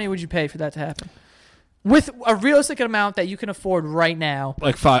much money would you pay for that to happen? With a realistic amount that you can afford right now.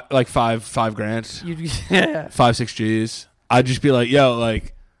 Like five grand. Yeah. 5-6 G's. I'd just be like, yo,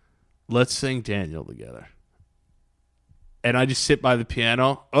 like, let's sing Daniel together. And I just sit by the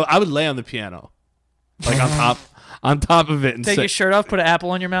piano. Oh, I would lay on the piano. Like on top of it and take your shirt off, put an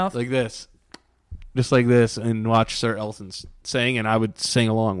apple in your mouth. Like this. Just like this, and watch Sir Elton sing, and I would sing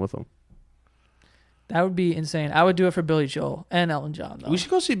along with him. That would be insane. I would do it for Billy Joel and Elton John, though. We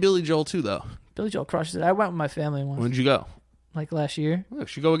should go see Billy Joel, too, though. Billy Joel crushes it. I went with my family once. When'd you go? Like last year. We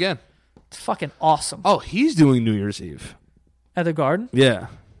should go again. It's fucking awesome. Oh, he's doing New Year's Eve. At the Garden? Yeah.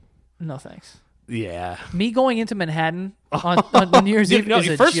 No, thanks. Yeah. Me going into Manhattan on New Year's Eve is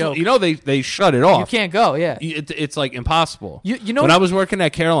a joke. You know they shut it off. You can't go, yeah. It's like impossible. You know when I was working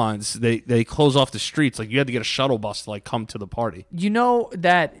at Caroline's, they close off the streets. Like you had to get a shuttle bus to like come to the party. You know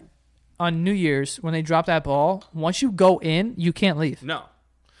that on New Year's when they drop that ball, once you go in, you can't leave. No.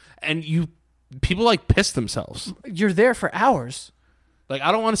 And people like piss themselves. You're there for hours. Like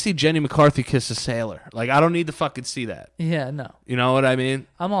I don't want to see Jenny McCarthy kiss a sailor. Like I don't need to fucking see that. Yeah, no. You know what I mean?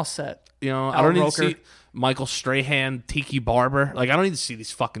 I'm all set. You know, Al I don't need Roker. to see Michael Strahan, Tiki Barber. Like I don't need to see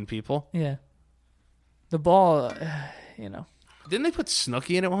these fucking people. Yeah. The ball, you know. Didn't they put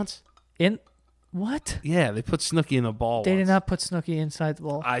Snooki in it once? In what? Yeah, they put Snooki in the ball. They once. did not put Snooki inside the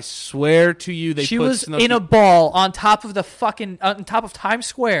ball. I swear to you, she put was Snooki in a ball on top of Times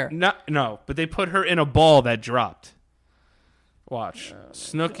Square. No, but they put her in a ball that dropped. Watch.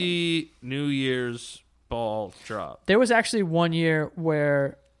 Snooki New Year's ball drop. There was actually one year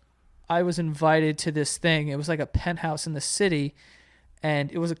where I was invited to this thing. It was like a penthouse in the city,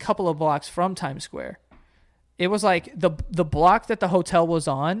 and it was a couple of blocks from Times Square. It was like the block that the hotel was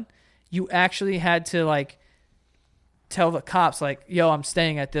on, you actually had to like tell the cops like, yo, I'm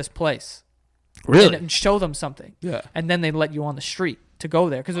staying at this place. Really? And show them something. Yeah. And then they let you on the street to go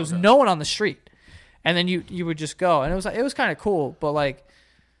there because there was no one on the street. And then you would just go, and it was kind of cool, but like,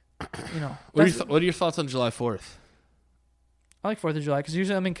 you know. What are your thoughts on July 4th? I like 4th of July because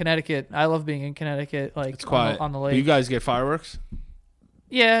usually I'm in Connecticut. I love being in Connecticut, like It's quiet. on the Do lake. you guys get fireworks?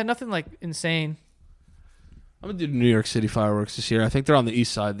 Yeah, nothing like insane. I'm gonna do New York City fireworks this year. I think they're on the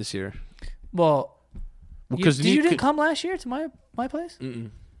east side this year. Well, Because you didn't come last year to my place?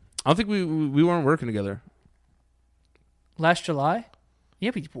 Mm-mm. I don't think we weren't working together. Last July?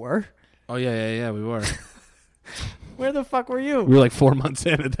 Yeah, we were. Oh yeah, we were. Where the fuck were you? We were like 4 months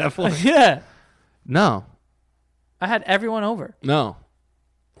in at that point. Yeah. No. I had everyone over. No.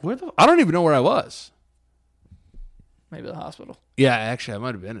 I don't even know where I was. Maybe the hospital. Yeah, actually, I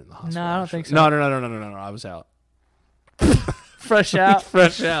might have been in the hospital. No, I don't think so. No. I was out. Fresh out.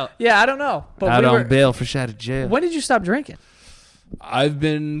 Fresh out. Yeah, I don't know. But Out on bail, fresh out of jail. When did you stop drinking? I've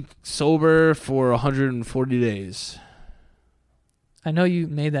been sober for 140 days. I know you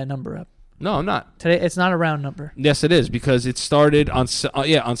made that number up. No, I'm not. Today, it's not a round number. Yes, it is because it started on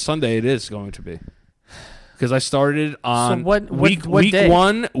on Sunday. It is going to be because I started on So what week day?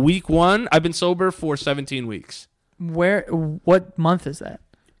 one. Week one, I've been sober for 17 weeks. What month is that?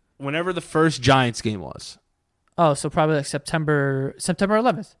 Whenever the first Giants game was, Oh, so probably like September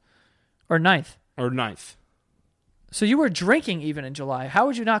 11th or 9th. or 9th. So you were drinking even in July. How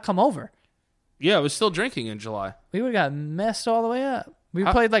would you not come over? Yeah, I was still drinking in July. We would have got messed all the way up. We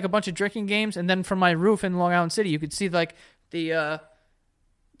played like a bunch of drinking games, and then from my roof in Long Island City, you could see like the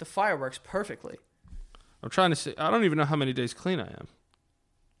fireworks perfectly. I'm trying to see. I don't even know how many days clean I am.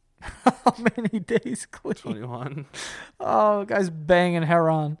 How many days clean? 21. Oh, guy's banging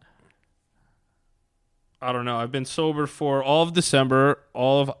heroin. I don't know. I've been sober for all of December,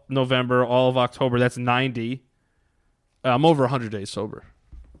 all of November, all of October. That's 90. I'm over 100 days sober.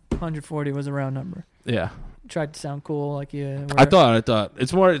 140 was a round number. Yeah. Tried to sound cool, like you were. I thought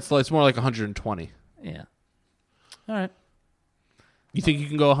it's more like 120. Yeah. All right. You think you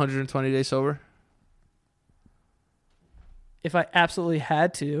can go 120 days sober? If I absolutely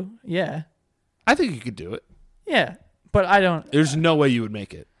had to, yeah. I think you could do it. Yeah. But I don't. There's no way you would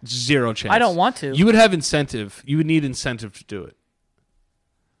make it. Zero chance. I don't want to. You would have incentive. You would need incentive to do it.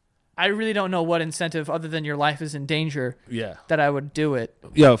 I really don't know what incentive other than your life is in danger. Yeah. That I would do it.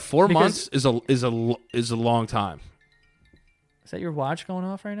 Yeah, 4 months is a long time. Is that your watch going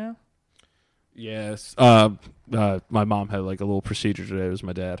off right now? Yes. My mom had like a little procedure today. It was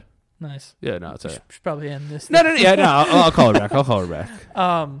my dad. Nice. Yeah, no, it's all right. Should probably end this. No. Yeah, no. I'll call her back.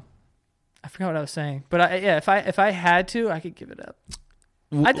 I forgot what I was saying, but if I had to, I could give it up.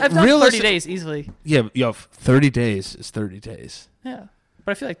 I've done 30 days easily. Yeah, 30 days is 30 days. Yeah,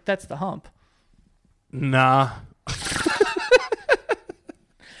 but I feel like that's the hump. Nah.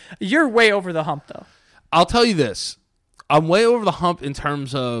 You're way over the hump, though. I'll tell you this. I'm way over the hump in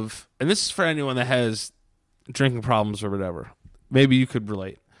terms of, and this is for anyone that has drinking problems or whatever. Maybe you could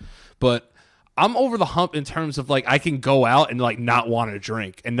relate. But I'm over the hump in terms of like I can go out and like not want to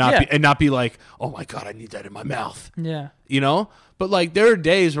drink and not be like, oh my God, I need that in my mouth. Yeah. You know? But like there are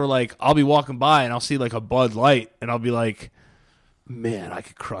days where like I'll be walking by and I'll see like a Bud Light and I'll be like, man, I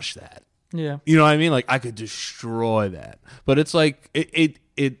could crush that. Yeah. You know what I mean? Like I could destroy that. But it's like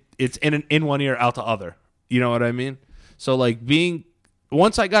it's in one ear, out the other. You know what I mean? So like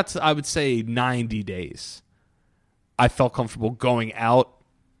once I got to, I would say 90 days, I felt comfortable going out,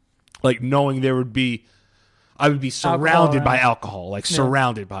 like knowing I would be surrounded by alcohol, like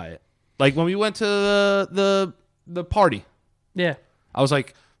surrounded by it. Like when we went to the party. Yeah. I was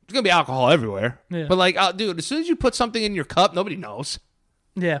like, there's going to be alcohol everywhere. Yeah. But like, dude, as soon as you put something in your cup, nobody knows.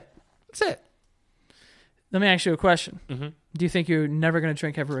 Yeah. That's it. Let me ask you a question. Mm-hmm. Do you think you're never going to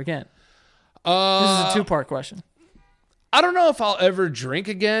drink ever again? This is a 2-part question. I don't know if I'll ever drink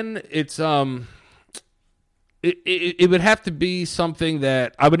again. It's it would have to be something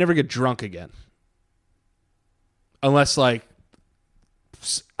that I would never get drunk again, unless like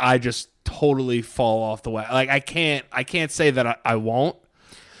I just totally fall off the way. Like I can't say that I won't.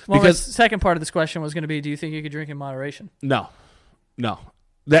 Well, because the second part of this question was going to be: do you think you could drink in moderation? No.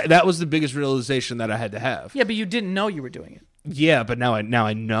 That was the biggest realization that I had to have. Yeah, but you didn't know you were doing it. Yeah, but now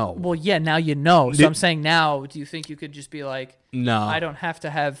I know. Well, yeah, now you know. So I'm saying now, do you think you could just be like, no, I don't have to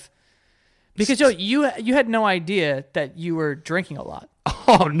have, because you had no idea that you were drinking a lot.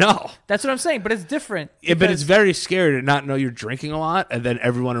 Oh no, that's what I'm saying. But it's different. Yeah, but it's very scary to not know you're drinking a lot, and then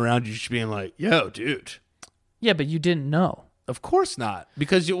everyone around you just being like, "Yo, dude." Yeah, but you didn't know. Of course not,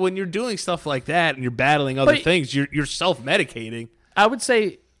 because when you're doing stuff like that and you're battling other things, you're self-medicating. I would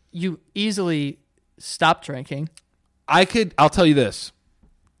say you easily stop drinking. I'll tell you this.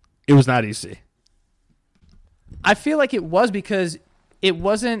 It was not easy. I feel like it was because it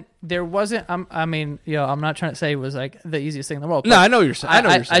wasn't, I mean, I'm not trying to say it was like the easiest thing in the world. No, I know you're saying.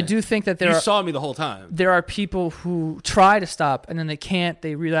 I do think that you saw me the whole time. There are people who try to stop and then they can't,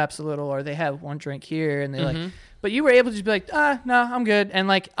 they relapse a little, or they have one drink here and they like, but you were able to just be like, no, I'm good. And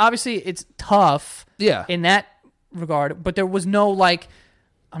like, obviously it's tough in that regard, but there was no like,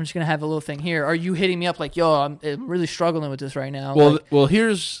 I'm just going to have a little thing here. Are you hitting me up like, yo, I'm really struggling with this right now? Well,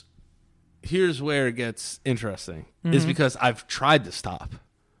 here's where it gets interesting. Is because I've tried to stop.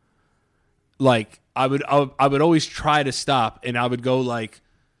 Like I would always try to stop, and I would go like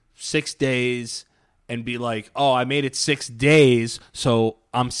 6 days and be like, oh, I made it 6 days, so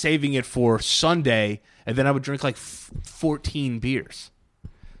I'm saving it for Sunday, and then I would drink like 14 beers.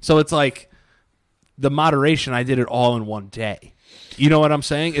 So it's like the moderation, I did it all in one day. You know what I'm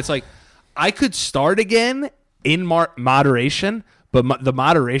saying? It's like I could start again in moderation, but the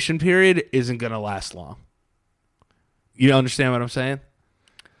moderation period isn't going to last long. You understand what I'm saying?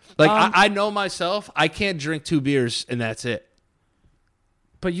 Like I know myself. I can't drink 2 beers and that's it.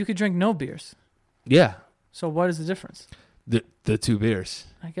 But you could drink no beers. Yeah. So what is the difference? The 2 beers.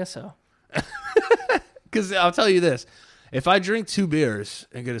 I guess so. Because I'll tell you this: if I drink 2 beers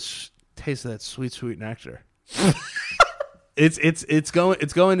and get a taste of that sweet nectar. It's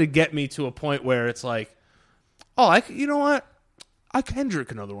going to get me to a point where it's like, oh, you know what? I can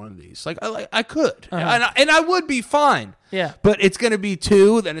drink another one of these. Like I could, and I would be fine. Yeah. But it's going to be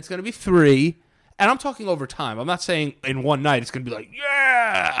 2, then it's going to be 3, and I'm talking over time. I'm not saying in one night it's going to be like,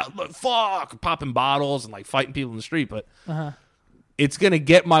 yeah, look, fuck, popping bottles and like fighting people in the street. But it's going to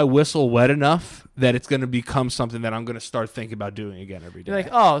get my whistle wet enough that it's going to become something that I'm going to start thinking about doing again every day. You're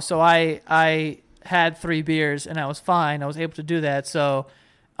like, oh, so I had 3 beers and I was fine. I was able to do that, so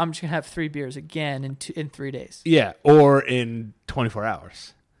I'm just gonna have 3 beers again in 3 days. Yeah, or in 24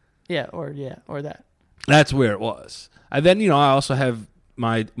 hours. Yeah, or that. That's where it was. And then I also have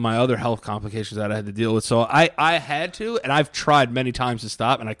my other health complications that I had to deal with. So I had to, and I've tried many times to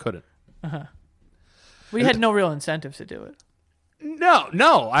stop, and I couldn't. We had no real incentive to do it.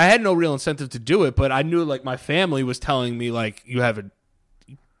 No, I had no real incentive to do it, but I knew like my family was telling me like you have a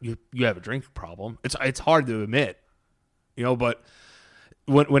drinking problem. It's hard to admit, but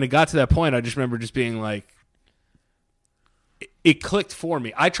when it got to that point, I just remember just being like, it clicked for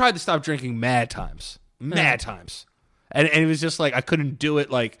me. I tried to stop drinking mad times, and it was just like I couldn't do it.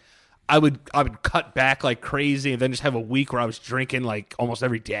 Like I would cut back like crazy, and then just have a week where I was drinking like almost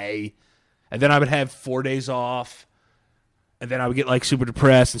every day, and then I would have 4 days off. And then I would get like super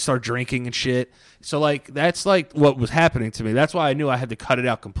depressed and start drinking and shit. So like that's like what was happening to me. That's why I knew I had to cut it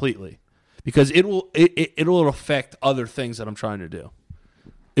out completely, because it'll affect other things that I'm trying to do.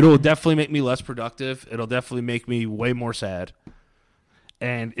 It'll definitely make me less productive. It'll definitely make me way more sad,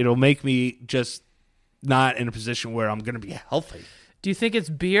 and it'll make me just not in a position where I'm going to be healthy. Do you think it's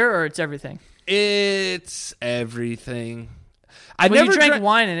beer or it's everything? It's everything. You drank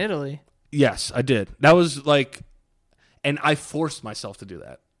wine in Italy. Yes, I did. That was like. And I forced myself to do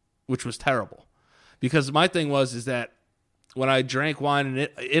that, which was terrible. Because my thing is that when I drank wine in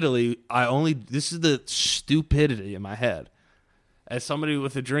Italy, this is the stupidity in my head. As somebody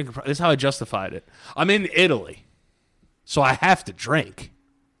with a drink, this is how I justified it. I'm in Italy, so I have to drink.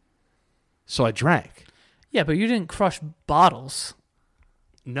 So I drank. Yeah, but you didn't crush bottles.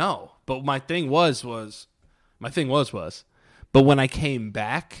 No, but my thing was, but when I came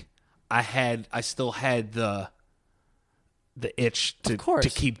back, I still had the itch to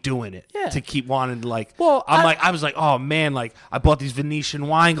keep doing it, to keep wanting to like. Well, I was like, oh man, like I bought these Venetian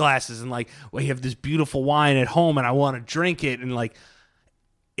wine glasses, and like we have this beautiful wine at home, and I want to drink it, and like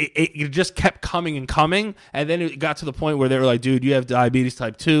it just kept coming and coming, and then it got to the point where they were like, dude, you have diabetes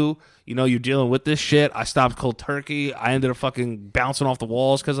type 2, you're dealing with this shit. I stopped cold turkey. I ended up fucking bouncing off the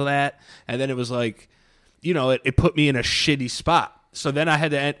walls because of that, and then it was like, it put me in a shitty spot. So then I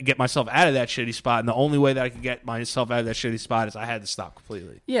had to get myself out of that shitty spot, and the only way that I could get myself out of that shitty spot is I had to stop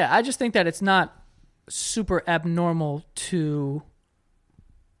completely. Yeah, I just think that it's not super abnormal to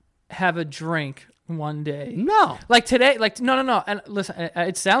have a drink one day. No. Like today, no. And listen,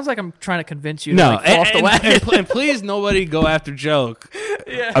 it sounds like I'm trying to convince you to fall off the wagon. And please, nobody go after Joke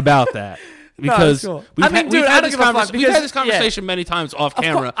about that. Because no, cool. We've had this conversation many times off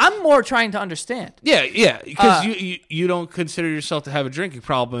camera. I'm more trying to understand. Yeah, because you don't consider yourself to have a drinking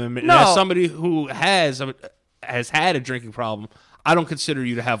problem. And as somebody who has had a drinking problem, I don't consider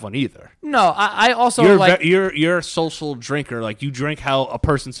you to have one either. No, I also you're a social drinker. Like you drink how a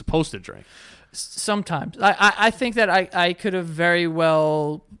person's supposed to drink. Sometimes I think that I could have very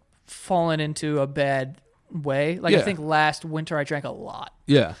well fallen into a bad way. Like I think last winter I drank a lot.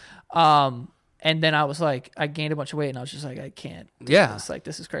 Yeah. And then I was like, I gained a bunch of weight, and I was just like, I can't.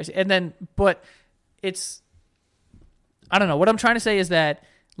 This is crazy. And then, but it's, I don't know. What I'm trying to say is that,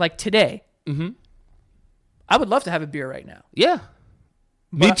 like today, I would love to have a beer right now. Yeah,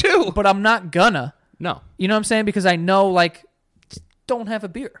 me too. But I'm not gonna. No, you know what I'm saying? Because I know, like, don't have a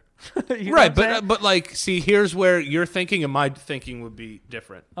beer. Right, but like, see, here's where your thinking and my thinking would be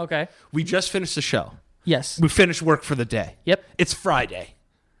different. Okay. We just finished the show. Yes. We finished work for the day. Yep. It's Friday.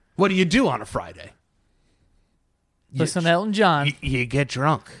 What do you do on a Friday? Listen to Elton John. You get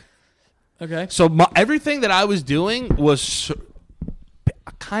drunk. Okay. So everything that I was doing was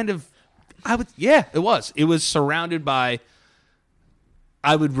it was. It was surrounded by,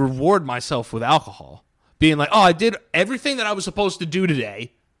 I would reward myself with alcohol. Being like, oh, I did everything that I was supposed to do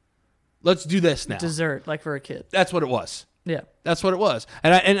today. Let's do this now. Dessert, like for a kid. That's what it was. Yeah. That's what it was.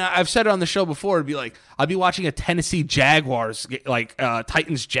 And I've said it on the show before. It'd be like, I'd be watching a Tennessee Jaguars,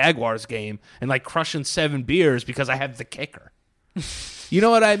 Titans Jaguars game and like crushing 7 beers because I have the kicker. You know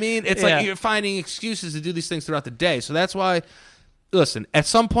what I mean? It's like you're finding excuses to do these things throughout the day. So that's why, listen, at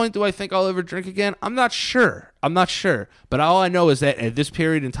some point, do I think I'll ever drink again? I'm not sure. But all I know is that at this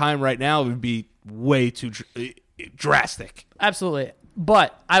period in time right now, it would be way too drastic. Absolutely.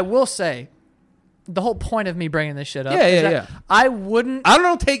 But I will say, the whole point of me bringing this shit up is that I wouldn't... I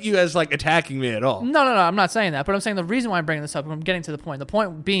don't take you as like attacking me at all. No, I'm not saying that. But I'm saying the reason why I'm bringing this up, I'm getting to the point. The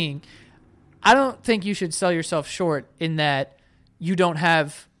point being, I don't think you should sell yourself short in that you don't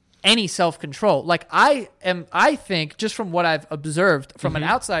have any self-control. Like I think, just from what I've observed from an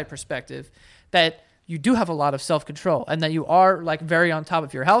outside perspective, that you do have a lot of self-control and that you are like very on top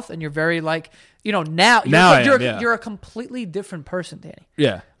of your health and you're very like, now you're a completely different person, Danny.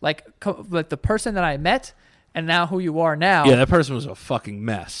 Yeah. Like the person that I met and now who you are now. Yeah, that person was a fucking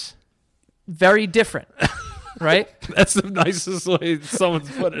mess. Very different. Right? That's the nicest way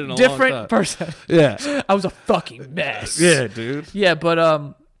someone's put it in a different long time. Person. Yeah. I was a fucking mess. Yeah, dude. Yeah,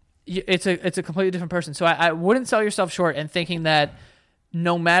 but it's a completely different person. So I wouldn't sell yourself short in thinking that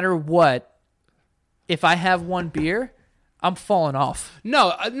no matter what, if I have one beer, I'm falling off.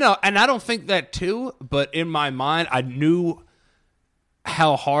 No, and I don't think that too. But in my mind, I knew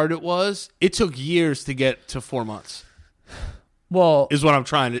how hard it was. It took years to get to 4 months. Well, is what I'm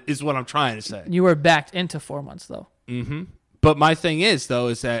trying to say. You were backed into 4 months though. Mm-hmm. But my thing is though,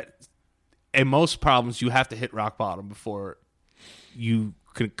 is that in most problems you have to hit rock bottom before you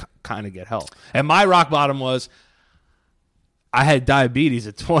can kind of get help. And my rock bottom was I had diabetes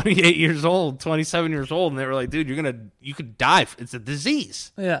at 28 years old, 27 years old, and they were like, dude, you could die. It's a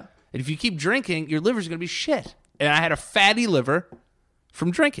disease. Yeah. And if you keep drinking, your liver's going to be shit. And I had a fatty liver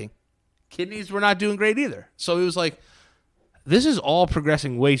from drinking. Kidneys were not doing great either. So it was like, this is all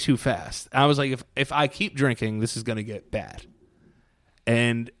progressing way too fast. And I was like, if I keep drinking, this is going to get bad.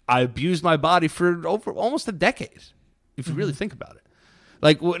 And I abused my body for over almost a decade, if you really think about it.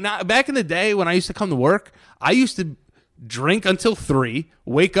 Like, back in the day when I used to come to work, I used to drink until 3,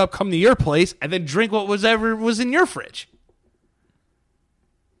 wake up, come to your place, and then drink what was in your fridge.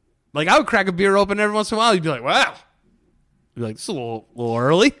 Like, I would crack a beer open every once in a while. You'd be like, wow. You'd be like, this is a little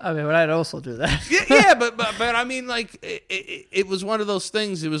early. I mean, but I'd also do that. yeah, but I mean, like, it was one of those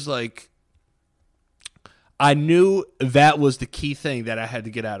things. It was like, I knew that was the key thing that I had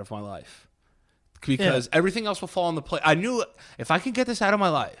to get out of my life. Because everything else will fall into place. I knew if I could get this out of my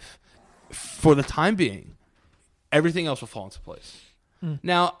life for the time being, everything else will fall into place.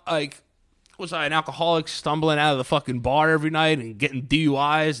 Now, like, was I an alcoholic stumbling out of the fucking bar every night and getting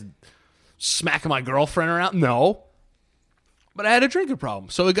DUIs and smacking my girlfriend around? No. But I had a drinking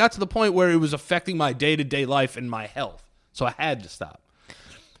problem. So it got to the point where it was affecting my day-to-day life and my health. So I had to stop.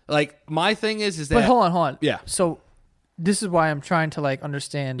 Like, my thing is that... But hold on. Yeah. So this is why I'm trying to, like,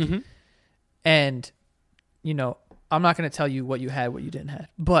 understand... Mm-hmm. And, you know, I'm not going to tell you what you had, what you didn't have.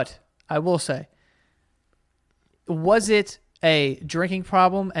 But I will say, was it a drinking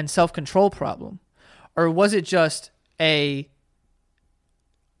problem and self-control problem? Or was it just a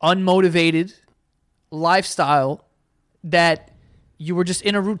unmotivated lifestyle that you were just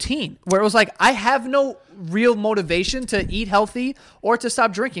in a routine where it was like, I have no real motivation to eat healthy or to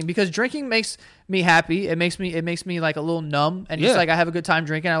stop drinking because drinking makes me happy. It makes me like a little numb and just like I have a good time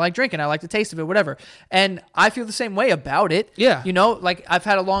drinking. I like drinking. I like the taste of it, whatever. And I feel the same way about it. Yeah. You know, like I've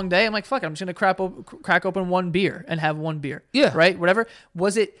had a long day. I'm like, fuck it. I'm just going to crack open one beer and have one beer. Yeah. Right. Whatever.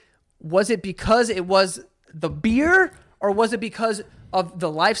 Was it because it was the beer or was it because of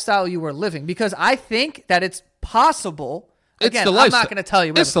the lifestyle you were living? Because I think that it's possible. Again, I'm not going to tell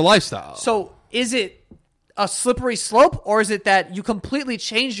you. Whatever. It's the lifestyle. So is it a slippery slope or is it that you completely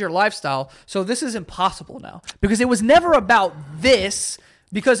changed your lifestyle? So this is impossible now because it was never about this.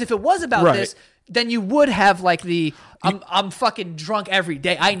 Because if it was about this, then you would have like I'm fucking drunk every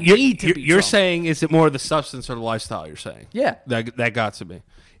day. I need to be You're drunk. saying, is it more the substance or the lifestyle you're saying? Yeah. That got to me.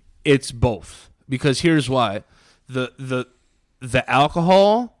 It's both. Because here's why. The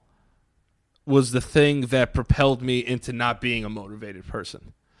alcohol was the thing that propelled me into not being a motivated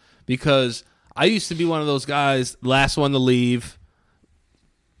person. Because I used to be one of those guys, last one to leave.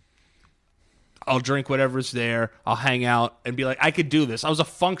 I'll drink whatever's there. I'll hang out and be like, I could do this. I was a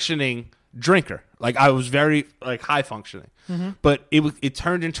functioning drinker. Like, I was very like high functioning. Mm-hmm. But it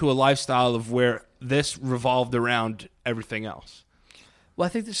turned into a lifestyle of where this revolved around everything else. Well, I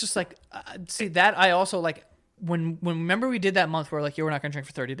think it's just like, see, that I also like, when remember we did that month where like, we're not going to drink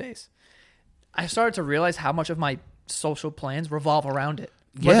for 30 days. I started to realize how much of my social plans revolve around it.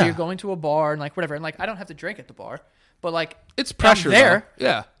 Whether you're going to a bar and like whatever, and like I don't have to drink at the bar, but like it's pressure I'm there.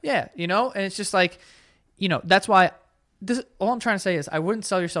 Though. Yeah, you know, and it's just like, you know, that's why this. All I'm trying to say is I wouldn't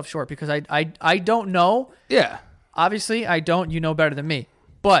sell yourself short because I don't know. Yeah, obviously I don't. You know better than me,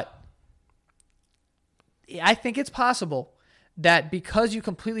 but I think it's possible that because you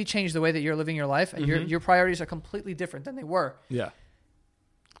completely changed the way that you're living your life and your priorities are completely different than they were. Yeah.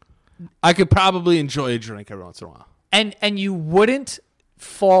 I could probably enjoy a drink every once in a while. And you wouldn't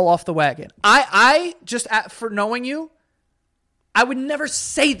fall off the wagon. I just, for knowing you, I would never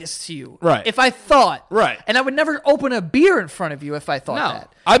say this to you. Right. If I thought. Right. And I would never open a beer in front of you if I thought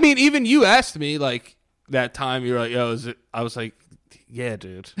that. I mean, even you asked me, like, that time, you were like, yo, is it? I was like, yeah,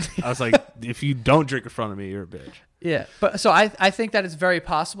 dude. I was like, if you don't drink in front of me, you're a bitch. Yeah. But so I think that it's very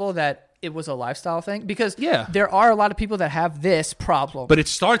possible that it was a lifestyle thing because there are a lot of people that have this problem. But it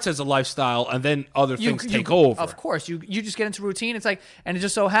starts as a lifestyle and then other things take over. Of course. You just get into routine. It's like, and it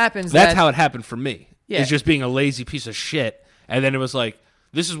just so happens that's how it happened for me. Yeah. It's just being a lazy piece of shit. And then it was like,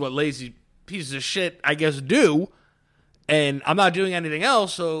 this is what lazy pieces of shit, I guess, do. And I'm not doing anything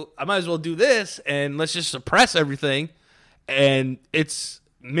else, so I might as well do this and let's just suppress everything. And it's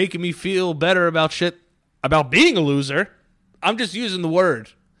making me feel better about shit, about being a loser. I'm just using the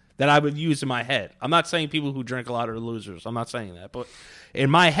word that I would use in my head. I'm not saying people who drink a lot are losers. I'm not saying that. But in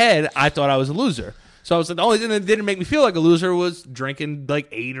my head, I thought I was a loser. So I was like, the only thing that didn't make me feel like a loser was drinking like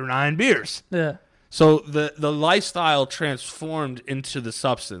 8 or 9 beers. Yeah. So the lifestyle transformed into the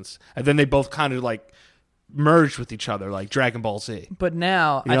substance, and then they both kind of like merged with each other, like Dragon Ball Z. But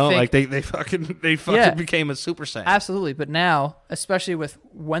now, You know, I think, like they fucking Yeah. became a Super Saiyan. absolutely. But now, especially with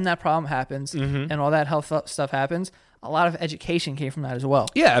when that problem happens and all that health stuff happens, a lot of education came from that as well.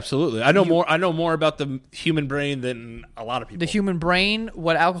 Yeah, absolutely. I know more about the human brain than a lot of people. The human brain,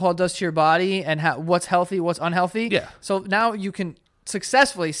 what alcohol does to your body, and what's healthy, what's unhealthy. Yeah. So now you can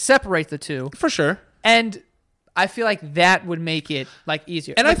successfully separate the two, For sure. and I feel like that would make it like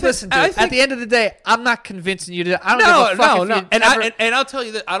easier. And like, I think- listen, dude, I think- at the end of the day, I'm not convincing you to. I don't No, give a fuck no, if no. you And, never- and I'll tell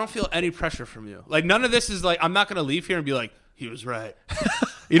you that I don't feel any pressure from you. Like, none of this is like, I'm not going to leave here and be like, he was right.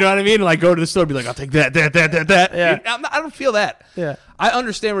 You know what I mean? Like, go to the store and be like, I'll take that. Yeah. I don't feel that. Yeah. I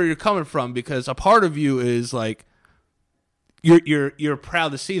understand where you're coming from because a part of you is like, you're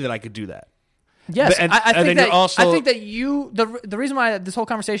proud to see that I could do that. Yes, And- I and think then that you're also- I think that you the reason why this whole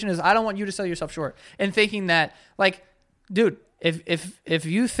conversation is I don't want you to sell yourself short and thinking that like, dude, if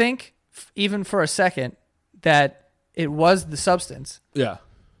you think even for a second that it was the substance, Yeah.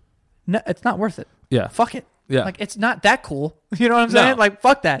 no, it's not worth it. Yeah. Fuck it. Yeah. Like it's not that cool. You know what I'm saying? No. Like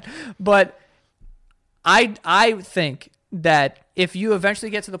fuck that. But I think that if you eventually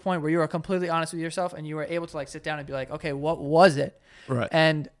get to the point where you are completely honest with yourself and you are able to like sit down and be like, okay, what was it? Right.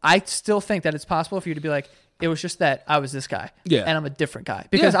 And I still think that it's possible for you to be like, it was just that I was this guy. Yeah. And I'm a different guy.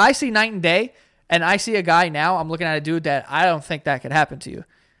 Because Yeah. I see night and day, and I see a guy now, I'm looking at a dude that I don't think that could happen to you.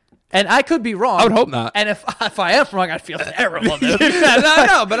 And I could be wrong. I would hope not. And if I am wrong, I feel terrible, dude.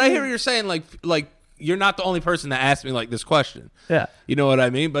 no, but I hear what you're saying. Like you're not the only person that asked me like this question. Yeah. You know what I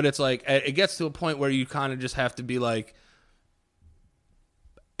mean? But it's like it gets to a point where you kind of just have to be like,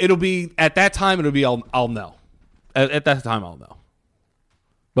 it'll be at that time. It'll be I'll know. At that time, I'll know.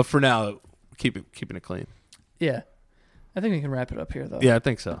 But for now, keeping it clean. Yeah. I think we can wrap it up here, though. Yeah, I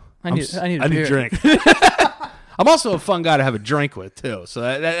think so. I need a I need beer. a drink. I'm also a fun guy to have a drink with too. So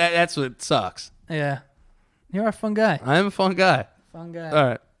that's what sucks. Yeah. You're a fun guy. I am a fun guy. Fun guy. All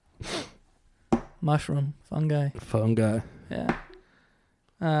right. Mushroom. Fun guy. Fun guy.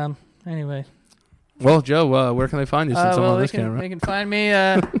 Yeah. Anyway. Well, Joe, where can they find you since I'm on this camera? They can find me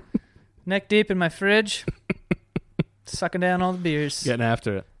neck deep in my fridge, sucking down all the beers, Getting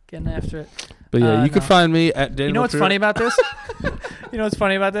after it. getting after it. But yeah, you No. can find me at Daniel. You know what's funny about this? You know what's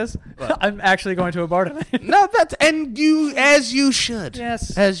funny about this? What? I'm actually going to a bar tonight. No, that's and you as you should.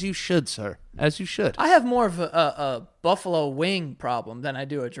 Yes. As you should, sir. As you should. I have more of a buffalo wing problem than I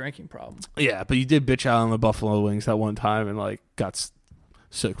do a drinking problem. Yeah, but you did bitch out on the buffalo wings that one time and like got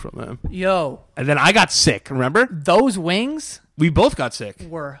sick from them. Yo, And then I got sick. Remember? those wings We both got sick.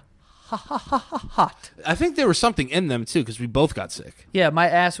 were hot. I think there was something in them too because we both got sick. Yeah, my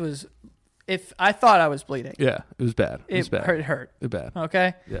ass was. If I thought I was bleeding, Yeah, it was bad. It was bad. It hurt. It was bad.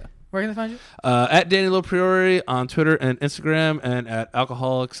 Okay, Yeah. where can they find you? At Daniel Priori on Twitter and Instagram, and at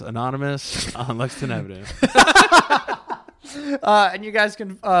Alcoholics Anonymous on Lexington Avenue. And you guys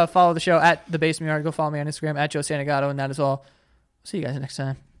can follow the show at The Basement Yard. Go follow me on Instagram at Joe Santagato, and that is all. See you guys next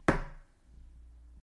time.